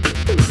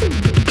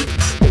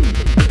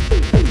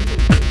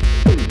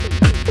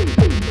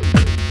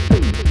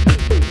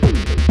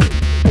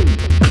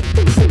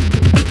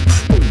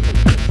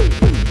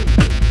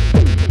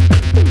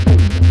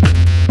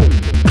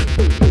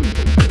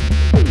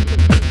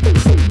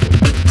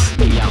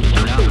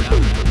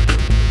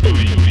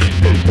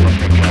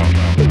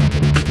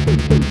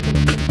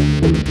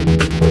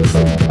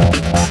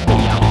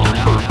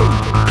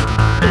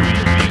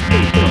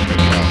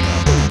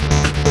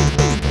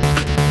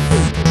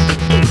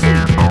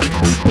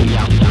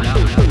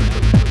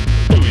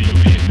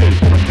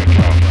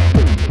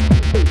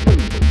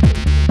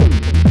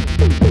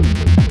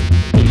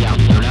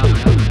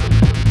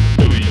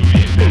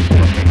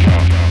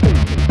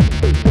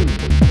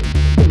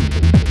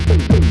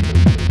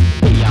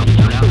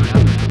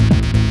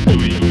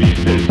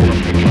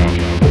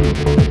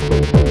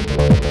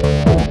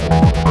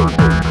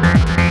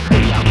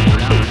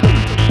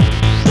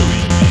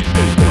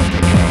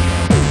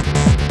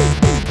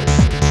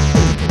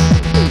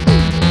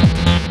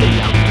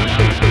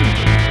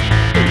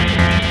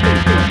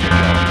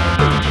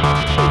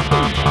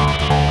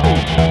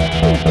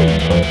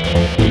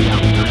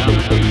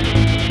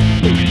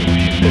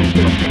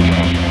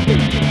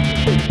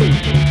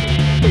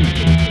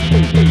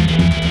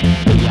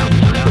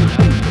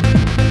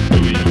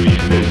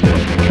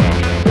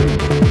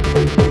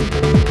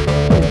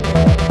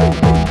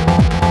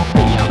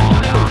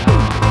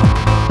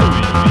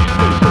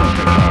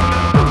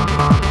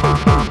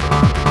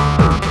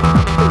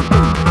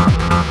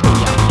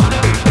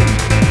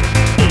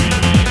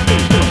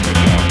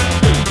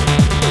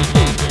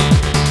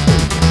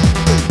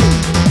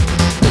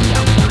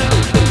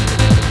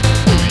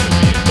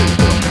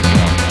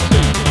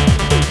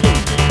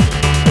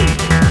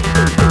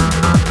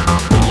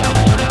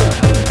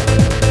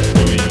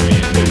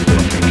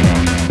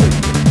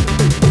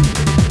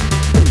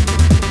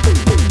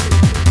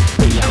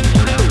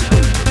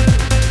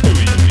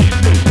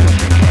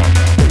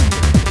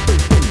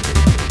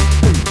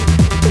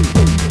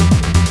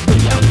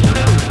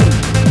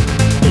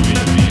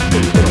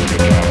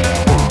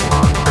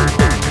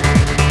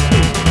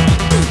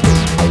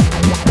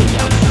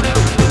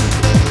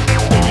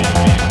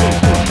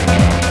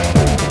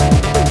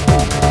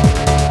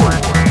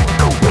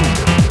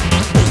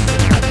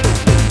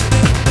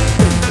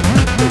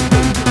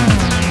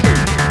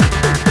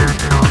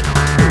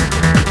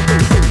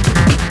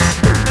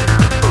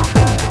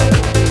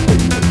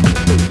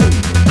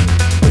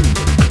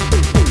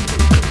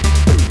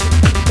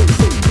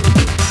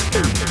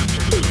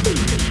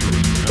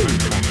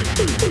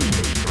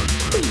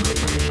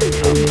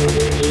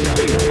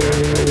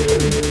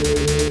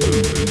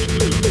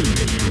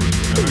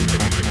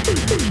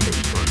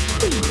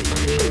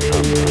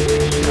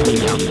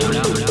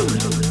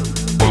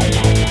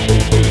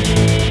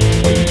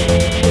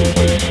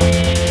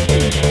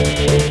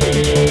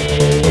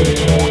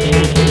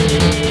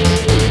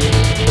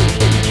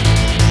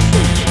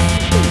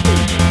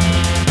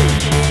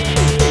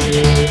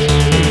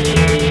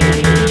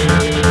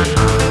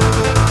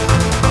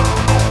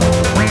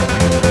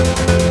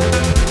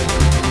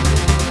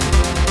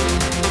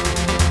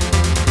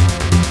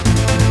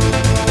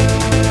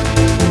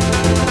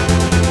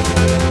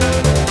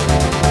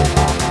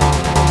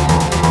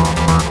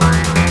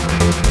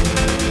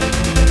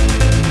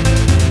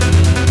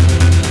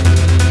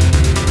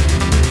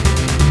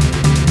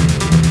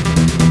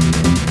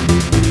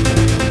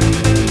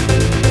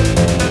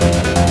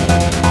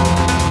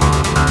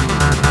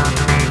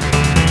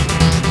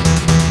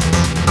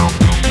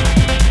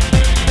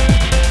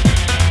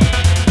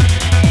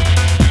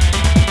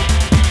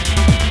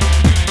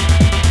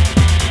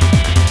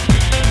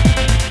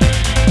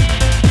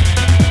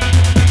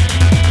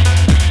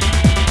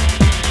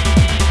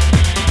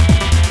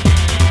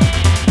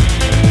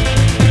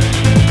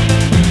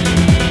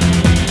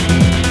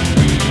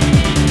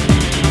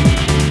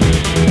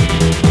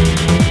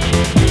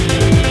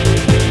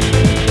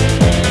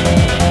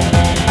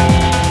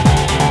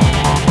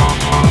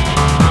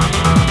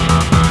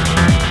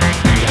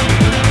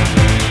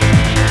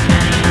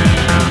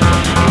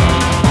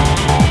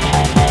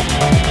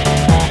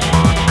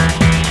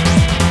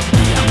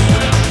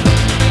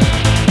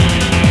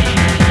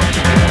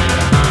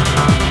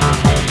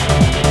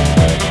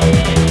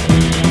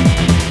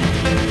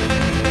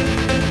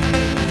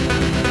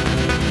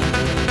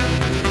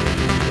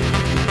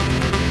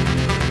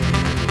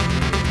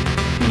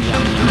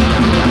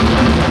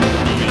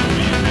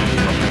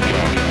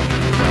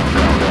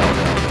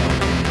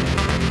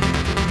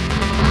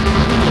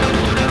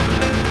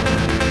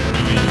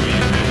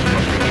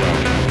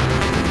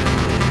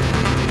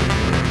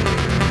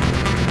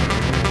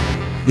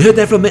 You heard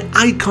there from the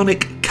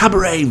iconic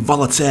Cabaret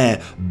Voltaire,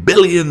 $1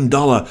 Billion.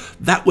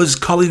 That was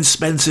Colin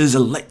Spencer's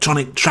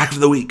electronic track of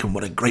the week, and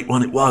what a great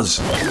one it was.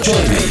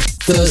 Join me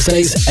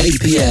Thursdays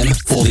 8 p.m.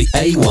 for the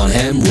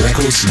A1M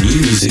Records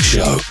New Music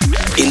Show.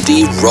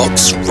 Indie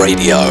Rocks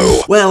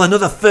Radio. Well,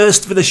 another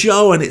first for the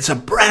show, and it's a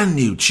brand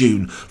new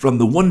tune from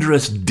the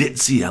wondrous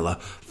Ditsea Yella,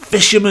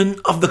 Fisherman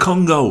of the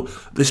Congo.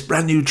 This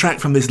brand new track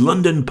from this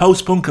London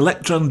post-punk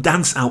electron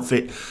dance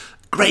outfit.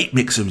 Great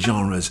mix of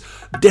genres,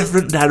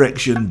 different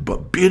direction,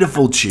 but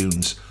beautiful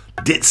tunes.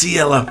 Ditsea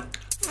Yella,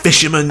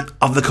 Fisherman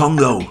of the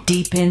Congo.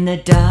 Deep in the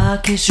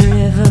darkest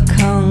river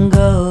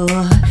Congo,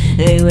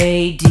 they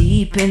wade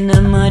deep in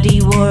the muddy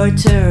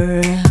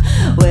water,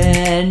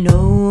 where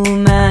no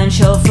man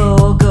shall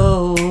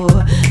forego.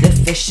 The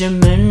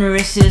fisherman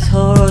risks his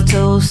whole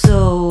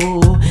torso,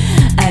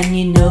 and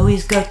you know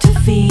he's got to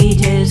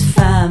feed his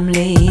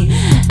family,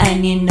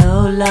 and you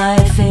know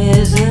life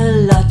is a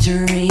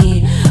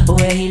lottery,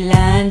 where he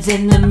lands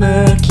in the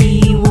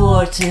murky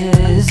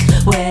waters,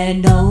 where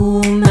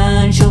no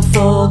man shall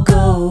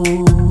forego.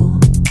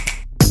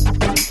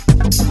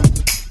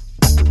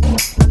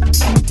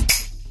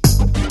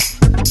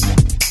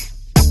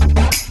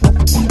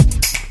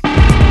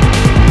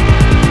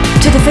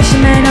 To the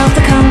fishermen of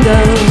the Congo,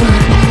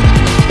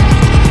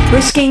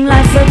 risking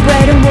life for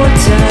bread and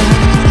water,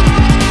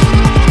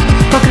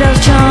 crocodiles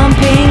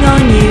chomping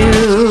on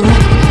you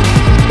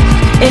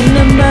in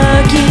the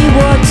murky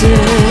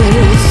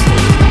waters.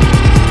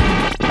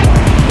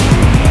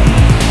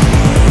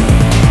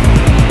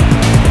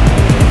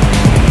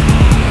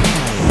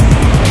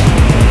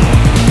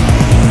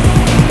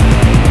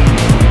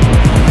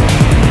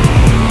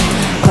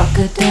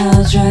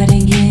 Crocodiles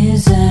riding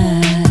his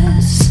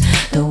ass,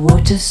 the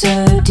water's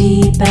so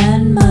deep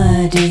and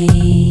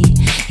muddy.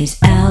 He's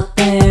out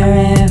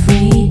there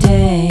every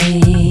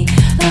day,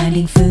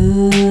 finding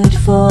food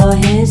for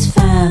his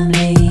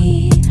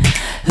family.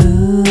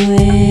 Who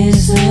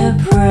is the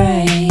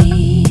prey?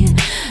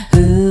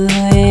 Who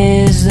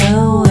is the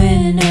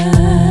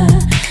winner?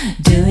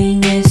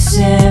 Doing this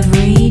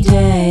every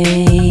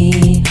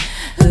day.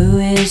 Who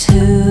is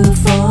who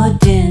for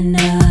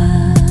dinner?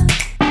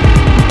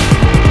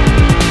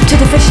 To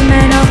the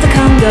fishermen of the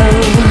Congo,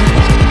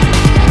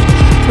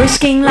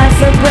 risking life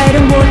for bread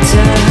and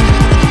water,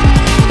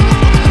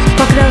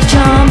 crocodiles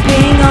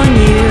chomping on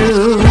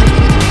you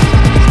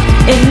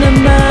in the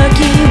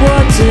murky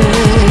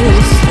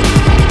waters.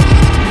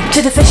 To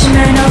the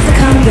fishermen of the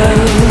Congo,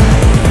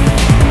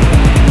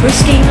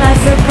 risking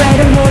life for bread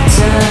and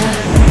water,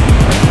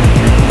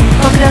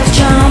 crocodiles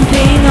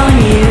chomping on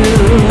you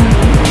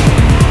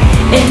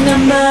in the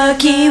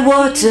murky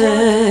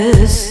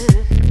waters.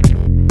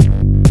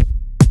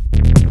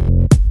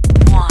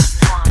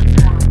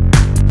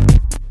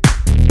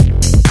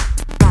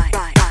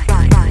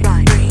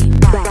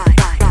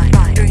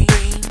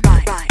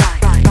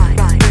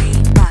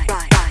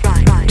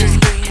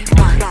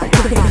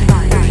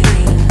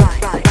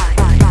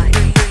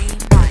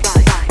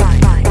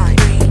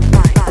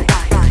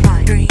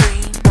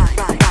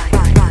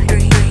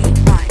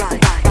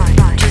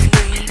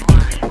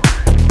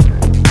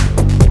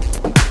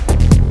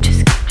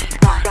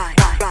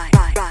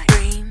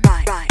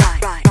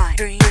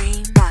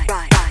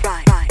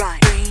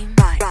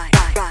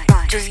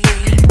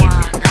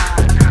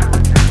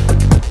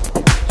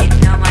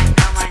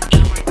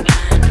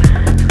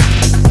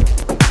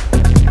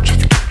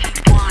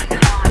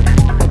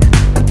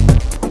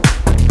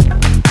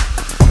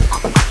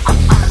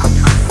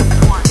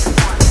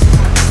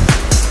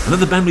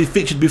 Another band we've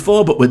featured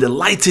before, but we're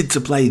delighted to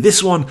play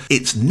this one.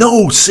 It's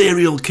No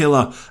Serial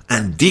Killer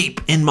and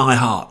Deep in My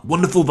Heart.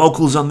 Wonderful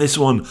vocals on this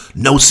one.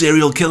 No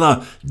Serial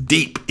Killer,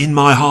 Deep in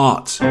My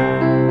Heart.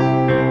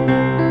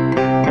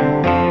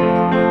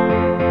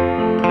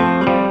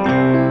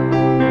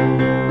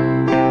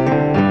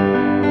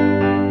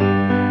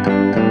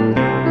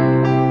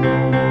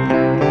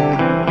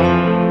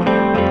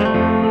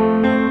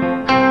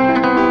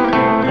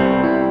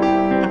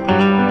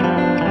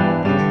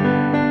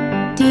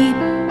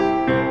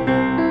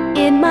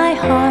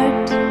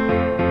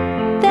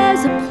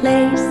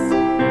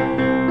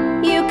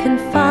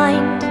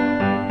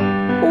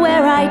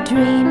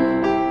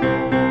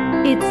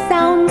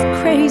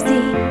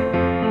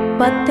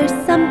 But there's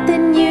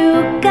something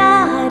you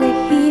gotta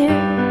hear,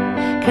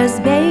 'cause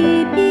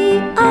baby,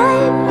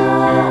 I'm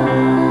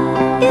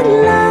in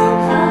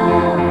love,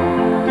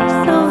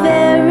 so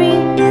very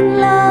in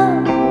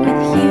love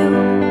with you.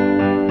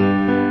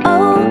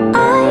 Oh,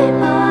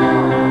 I'm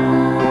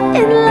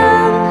in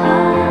love,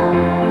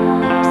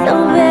 so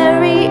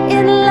very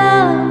in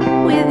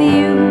love with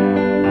you.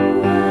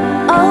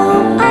 Oh,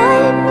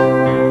 I'm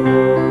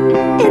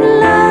in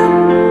love,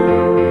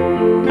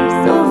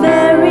 so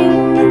very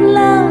in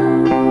love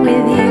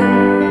with you.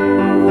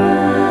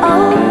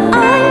 Oh,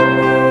 I'm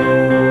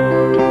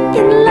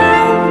in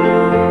love,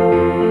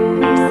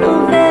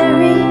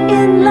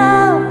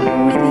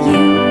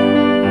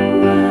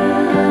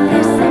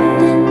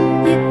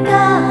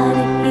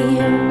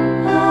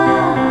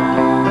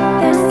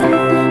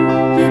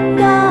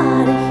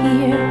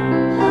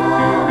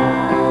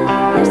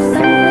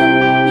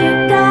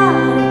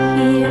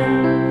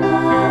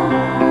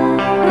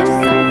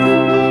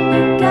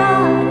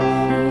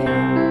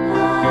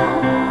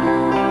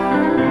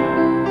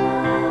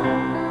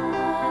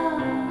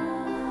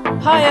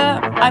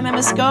 I'm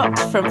Emma Scott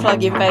from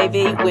Plug-in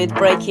Baby with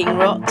Breaking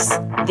Rocks.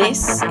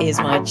 This is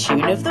my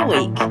tune of the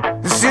week.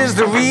 This is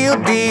the real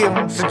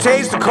deal, so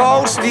taste the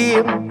cold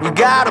steel. You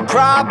got a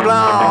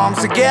problem,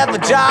 so get the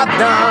job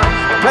done.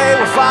 Play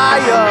with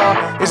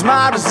fire is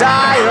my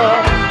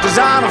desire.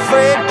 Design a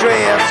fake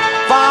dress,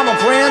 farm a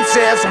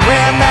princess. And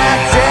when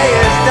that day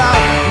is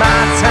done,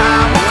 my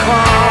time will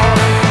come.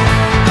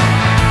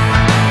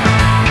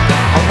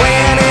 And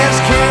when his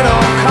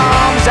kingdom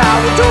comes,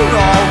 I will do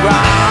no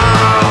wrong.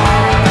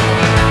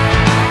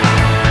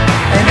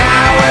 And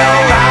I will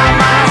ride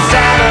my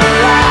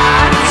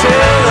satellite to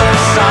the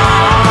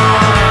sun.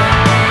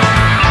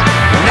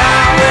 And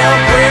I will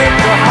break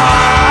the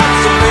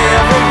hearts of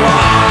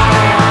everyone.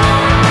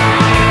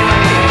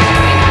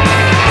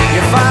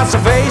 You find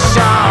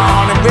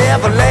salvation in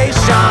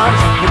revelation.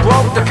 You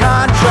broke the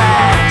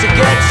contract to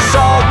get your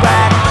soul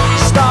back.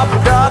 You stop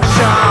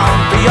production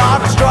for your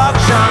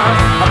destruction.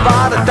 I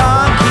bought a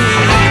donkey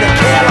to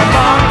kill a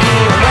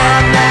monkey.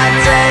 When that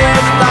day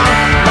is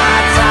done,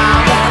 my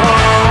time will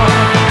come.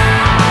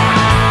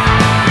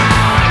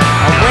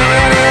 And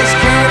when his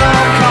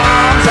kingdom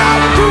comes, I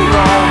will do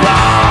no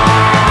wrong.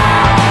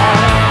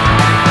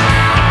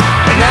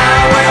 And I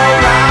will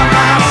ride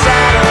my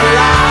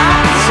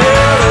satellite to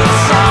the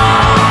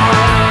sun.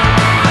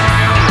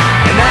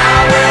 And I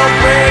will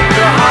break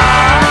the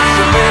hearts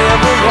of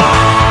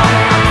everyone.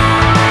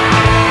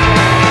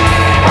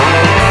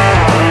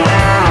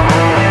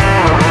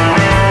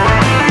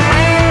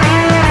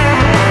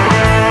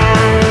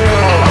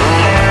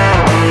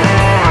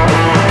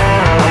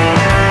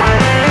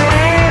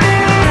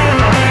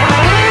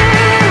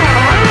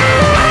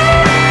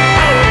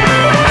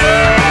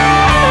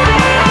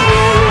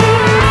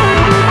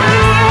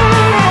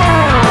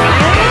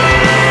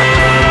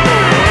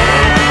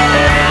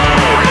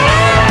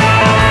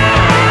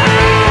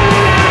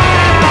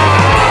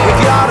 With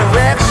your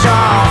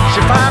direction,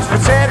 she finds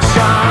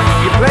protection.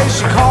 You place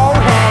your cold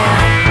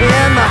hand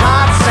in the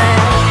hot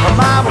sand. Her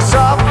mind will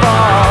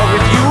suffer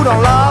if you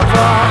don't love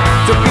her.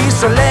 To be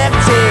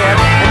selected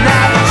and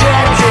not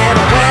rejected.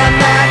 When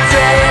that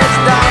day is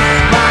done,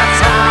 my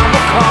time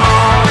will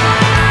come.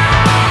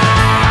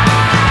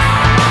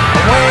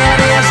 And when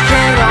his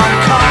kingdom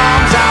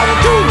comes, I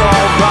will do no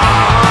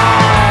wrong.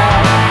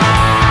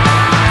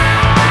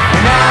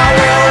 And I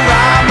will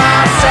ride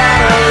my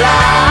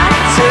satellite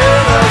to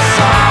the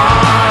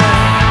sun.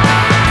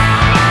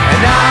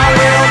 And I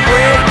will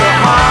break the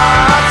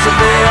hearts of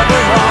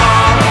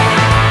everyone.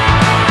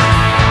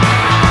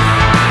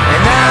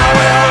 And I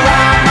will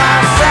ride my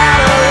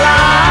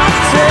satellite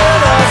to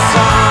the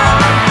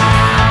sun.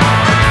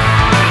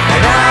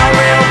 And I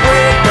will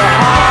break the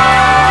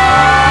hearts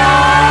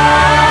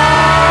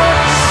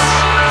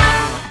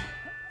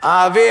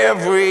of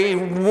everyone.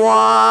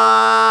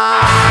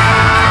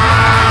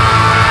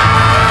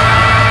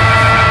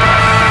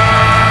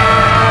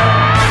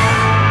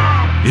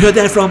 You heard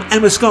there from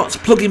Emma Scott's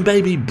Plug-in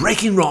Baby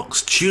Breaking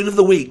Rocks tune of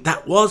the week.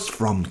 That was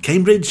from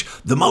Cambridge,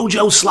 the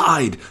Mojo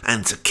Slide,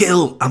 and To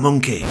Kill a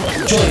Monkey.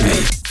 Join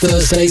me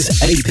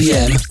Thursdays 8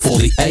 p.m. for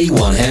the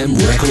A1M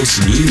Records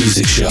New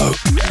Music Show.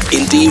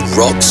 Indie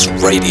Rocks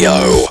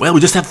Radio. Well, we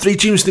just have 3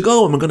 tunes to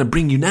go, and we're going to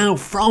bring you now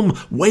from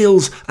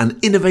Wales an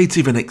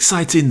innovative and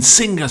exciting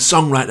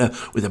singer-songwriter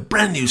with a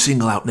brand new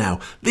single out now.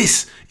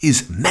 This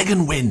is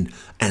Megan Wyn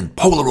and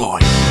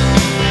Polaroid.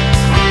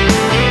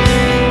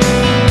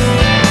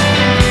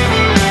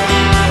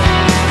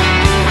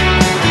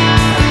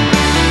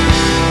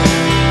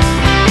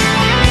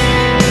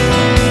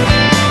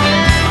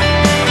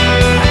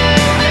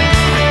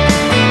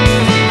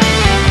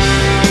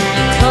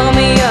 Call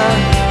me up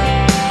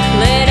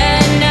late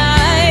at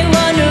night,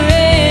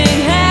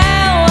 wondering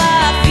how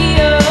I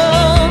feel.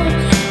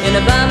 And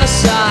I'm by my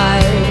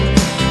side,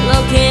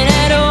 looking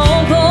at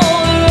old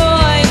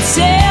Polaroid.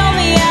 Tell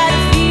me how to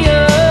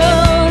feel.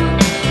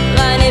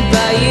 Blinded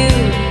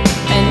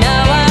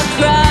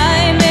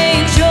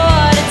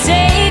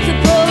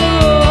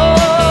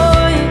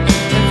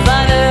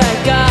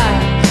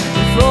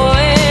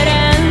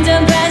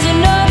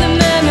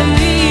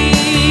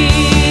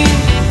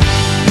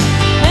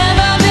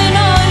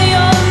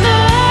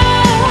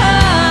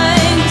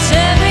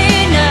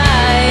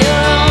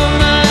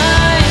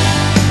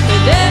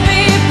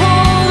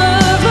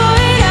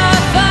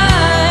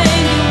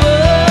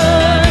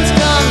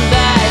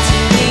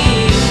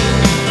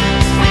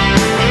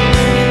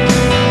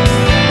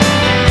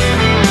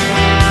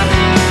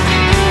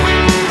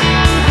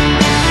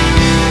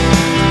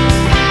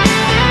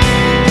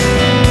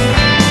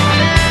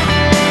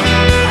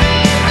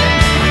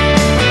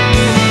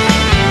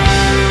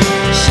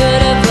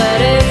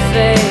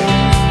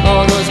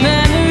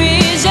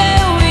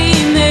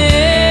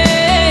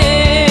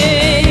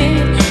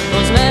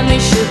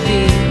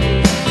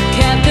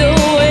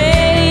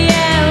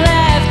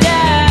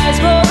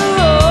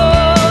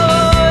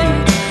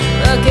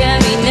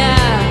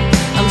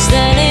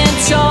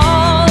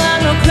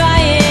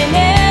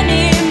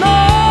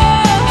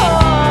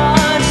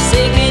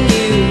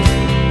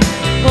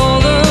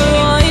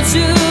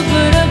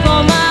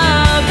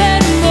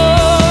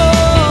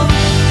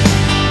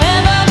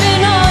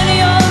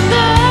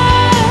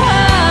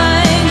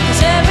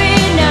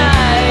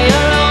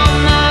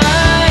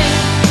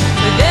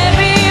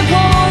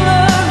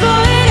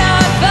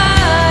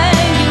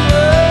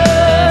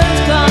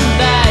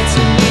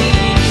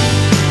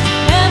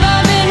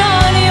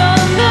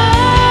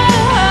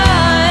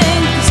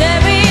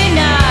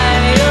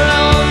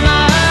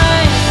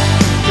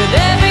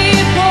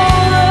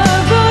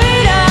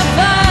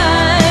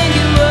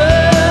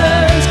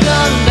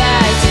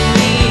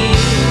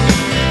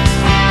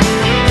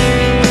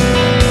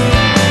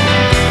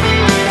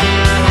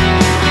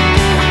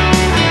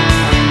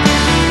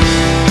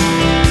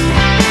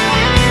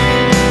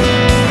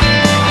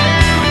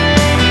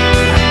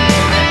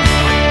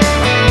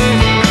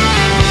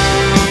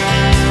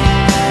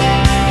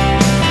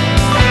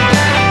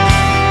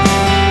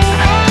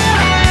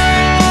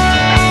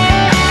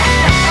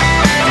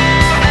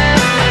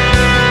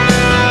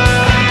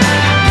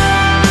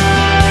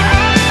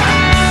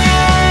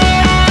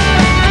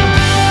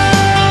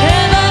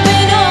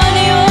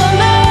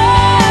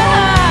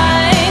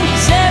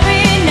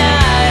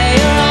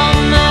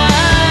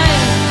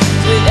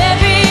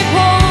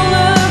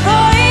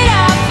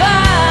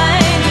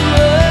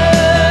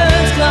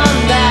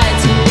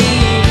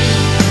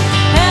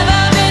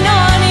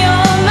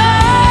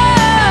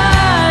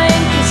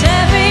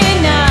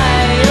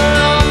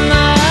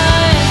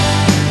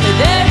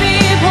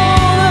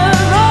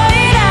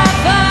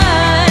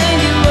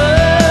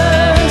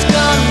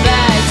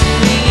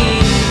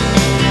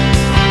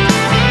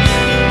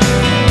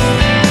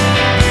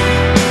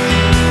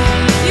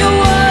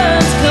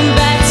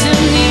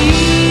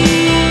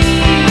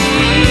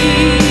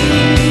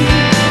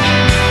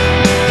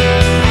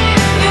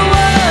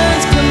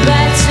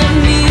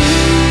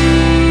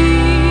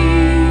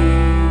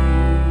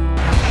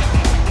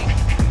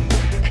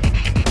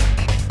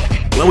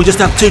Well, we just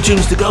have 2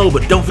 tunes to go,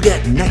 but don't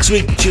forget, next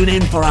week tune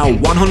in for our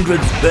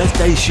 100th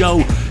birthday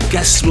show.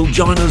 Guests will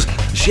join us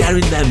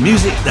sharing their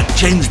music that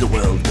changed the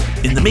world.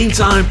 In the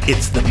meantime,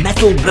 it's the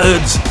Metal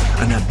Byrds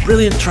and their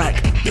brilliant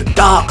track, The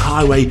Dark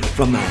Highway,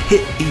 from their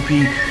hit EP,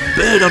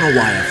 Bird on a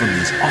Wire, from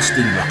these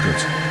Austin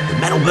rockers. The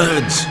Metal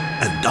Byrds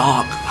and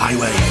Dark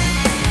Highway.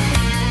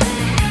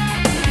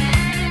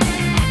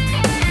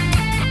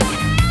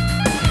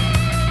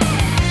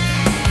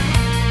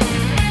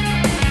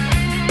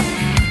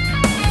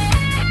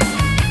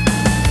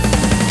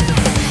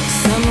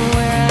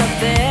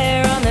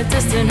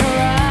 Distant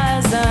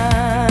horizon,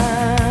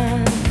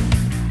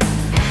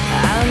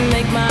 I'll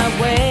make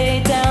my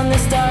way down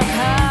this dark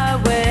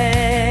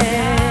highway,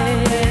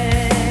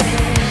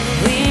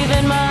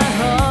 leaving my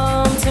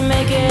home to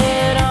make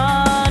it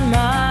on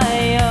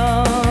my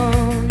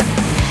own.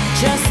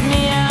 Just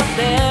me out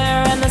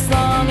there and this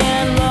long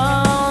and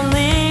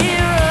lonely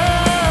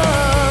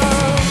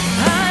road.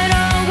 I'd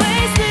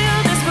always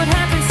knew this would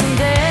happen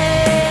someday.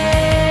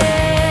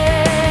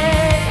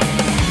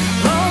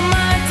 Oh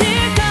my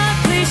dear God,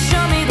 please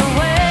show me the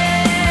way.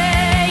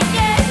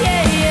 Yeah,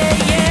 yeah, yeah,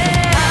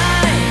 yeah.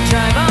 I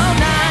drive all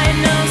night,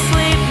 no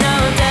sleep, no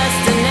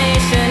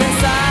destination in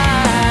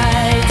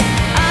sight.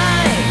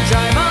 I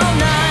drive all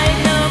night,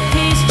 no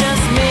peace,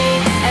 just me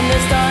and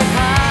this dark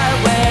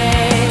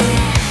highway.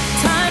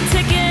 Time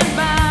ticking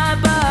by,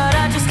 but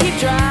I just keep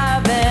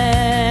driving.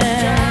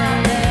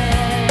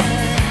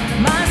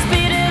 My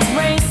speed is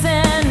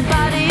racing,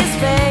 body is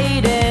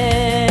fading.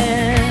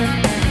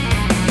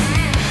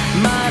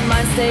 My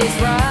mind stays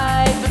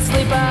right, but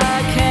sleep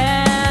I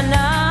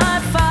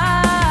cannot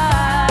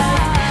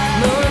fight.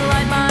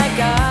 Moonlight my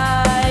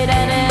guide,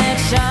 and it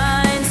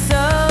shines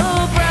so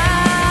bright.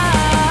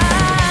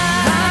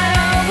 I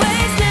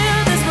always knew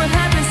this would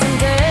happen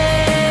someday.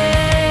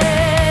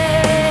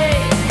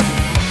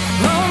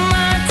 Oh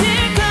my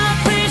dear God,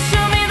 please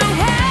show me the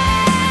way.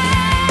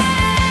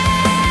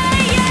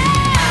 Yeah.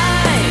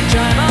 I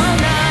drive all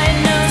night,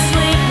 no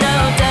sleep, no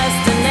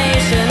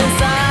destination in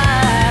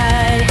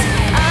sight.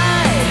 I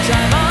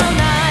drive all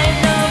night,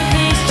 no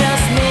peace,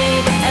 just me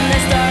and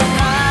this dark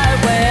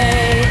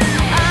highway.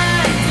 I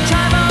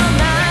drive all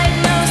night,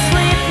 no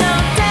sleep, no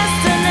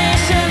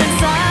destination in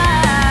sight.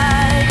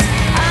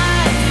 I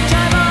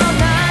drive all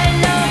night,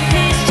 no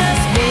peace,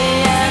 just me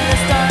and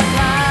this dark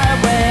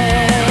highway.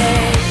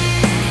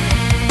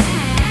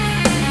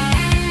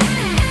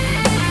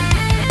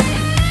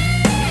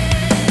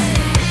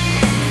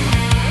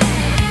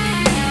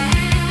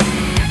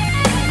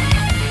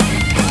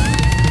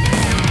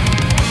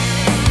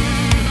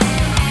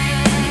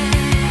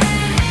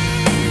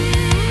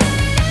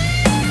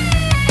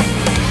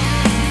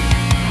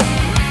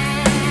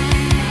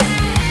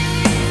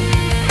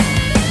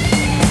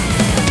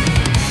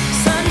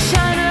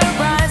 Sunshine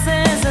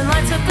arises and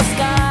lights up the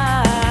sky.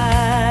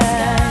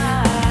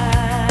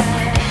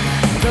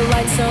 The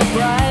light's so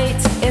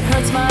bright, it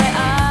hurts my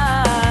eyes.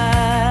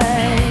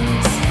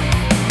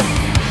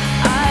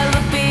 I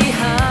look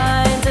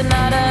behind and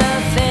not a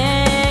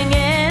thing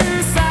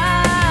in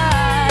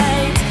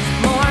sight.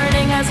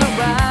 Morning has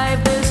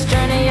arrived, this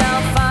journey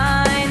I'll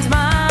find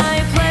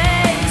my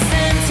place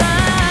in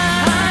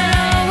time. I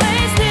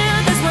always knew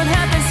this would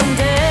happen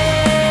someday.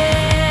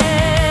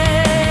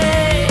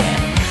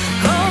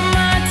 Oh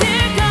my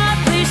dear God,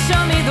 please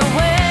show me the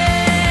way.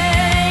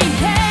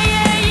 Yeah,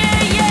 yeah,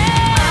 yeah, yeah.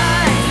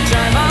 I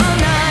drive all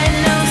night,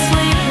 no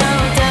sleep, no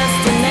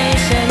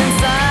destination in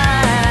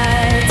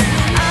sight.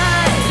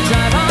 I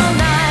drive all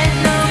night,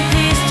 no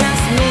peace,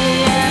 just me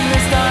and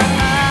this dark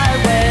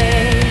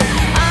highway.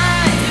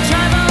 I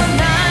drive all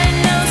night,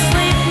 no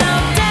sleep, no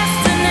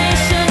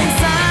destination in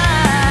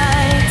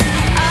sight.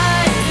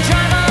 I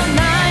drive all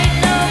night,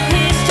 no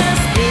peace,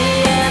 just me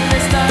and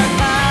this dark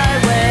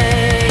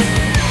highway.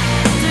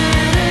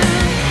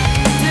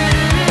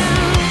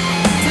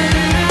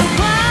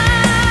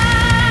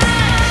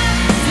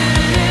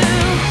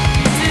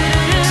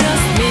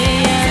 Just me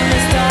and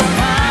this dark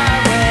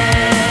highway.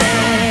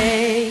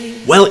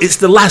 Well, it's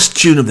the last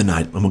tune of the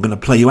night, and we're going to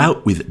play you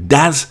out with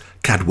Daz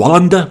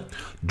Cadwallander,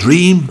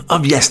 Dream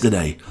of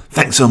Yesterday.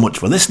 Thanks so much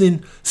for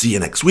listening. See you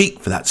next week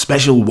for that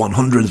special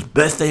 100th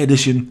birthday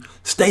edition.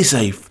 Stay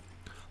safe.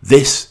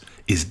 This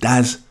is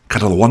Daz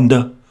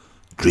Cadwallander,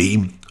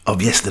 Dream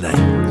of Yesterday.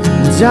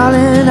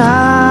 Darling,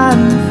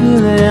 I'm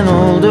feeling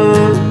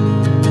older,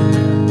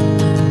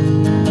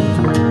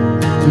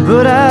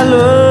 but I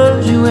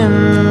loved you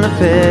in the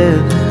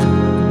past.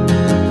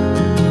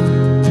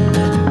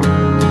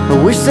 I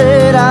wish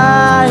that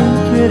I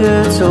could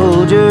have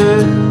told you.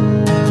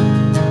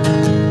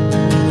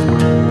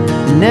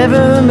 You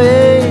never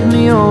made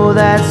me all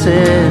that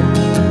sad.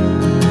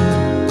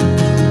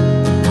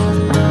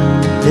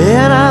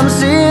 And I'm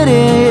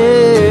sitting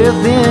here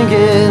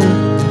thinking,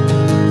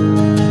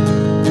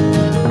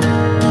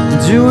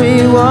 do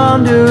we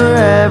wonder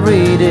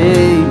every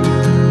day?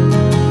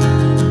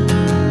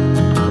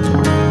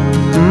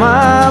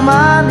 My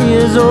mind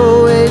is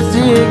always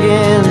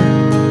digging,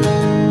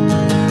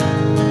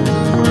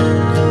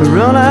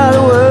 run out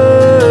of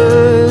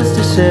words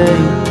to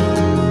say.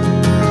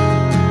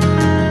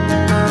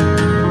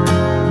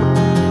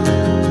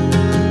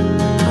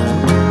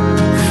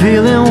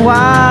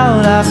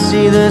 I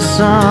see the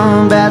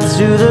sun, back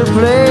to the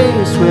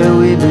place where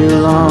we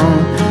belong.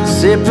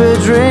 Sip a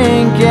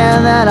drink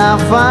and then I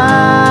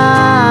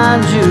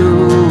find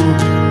you.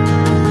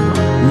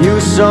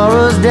 You saw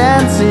us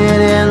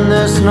dancing in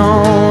the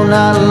snow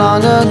not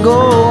long ago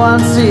on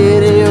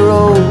city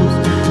roads.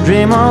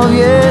 Dream of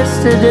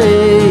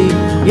yesterday,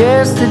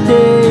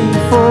 yesterday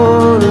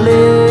for a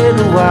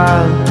little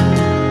while.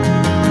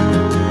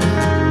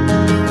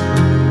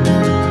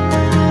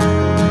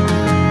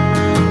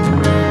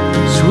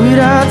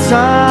 Sweetheart,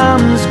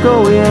 time's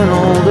growing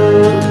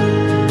older,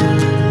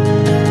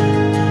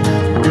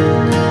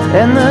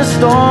 and the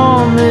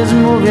storm is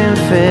moving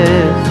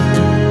fast.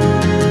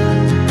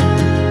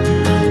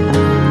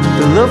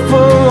 The love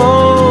for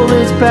all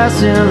is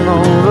passing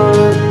over,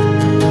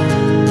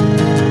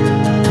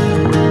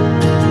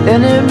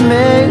 and it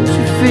makes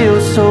you feel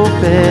so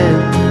bad.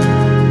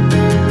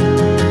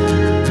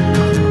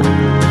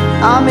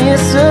 I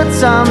miss the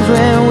times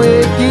when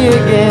we're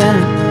gigging,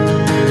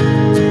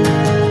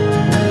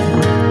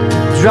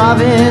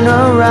 driving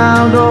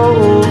around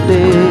all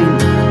day.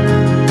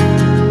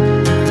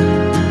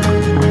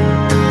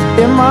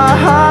 In my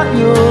heart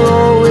you're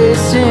always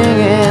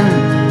singing,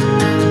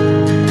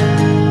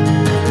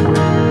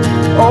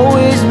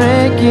 always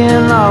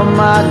making up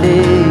my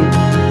day.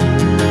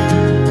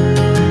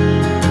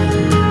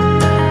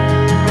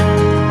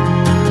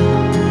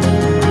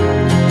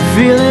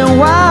 Feeling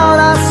wild,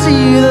 I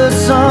see the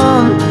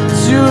sun,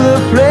 to the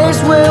place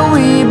where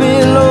we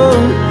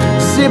belong.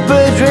 Sip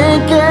a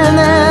drink and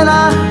then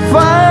I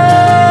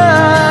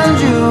find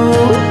you.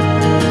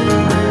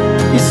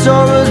 You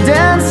saw us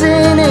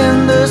dancing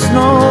in the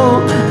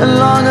snow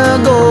long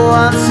ago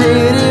on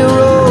city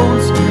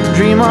roads.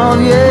 Dream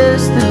of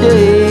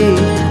yesterday,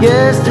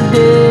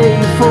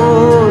 yesterday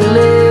for a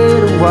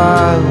little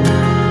while.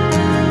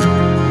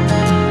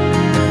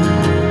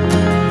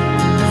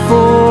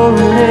 For a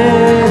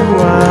little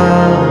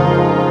while.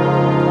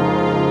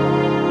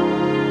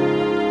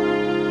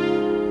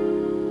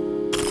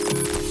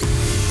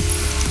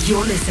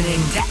 You're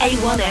listening to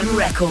A1M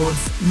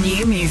Records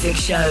New Music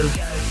Show.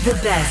 The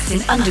best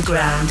in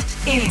underground,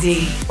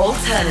 indie,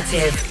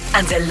 alternative,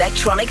 and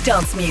electronic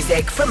dance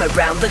music from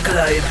around the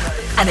globe.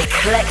 An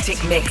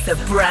eclectic mix of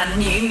brand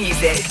new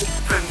music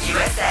from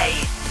USA,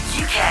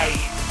 UK,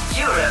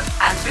 Europe,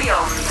 and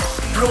beyond.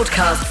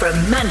 Broadcast from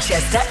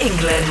Manchester,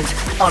 England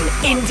on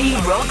Indie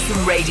Rocks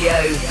Radio.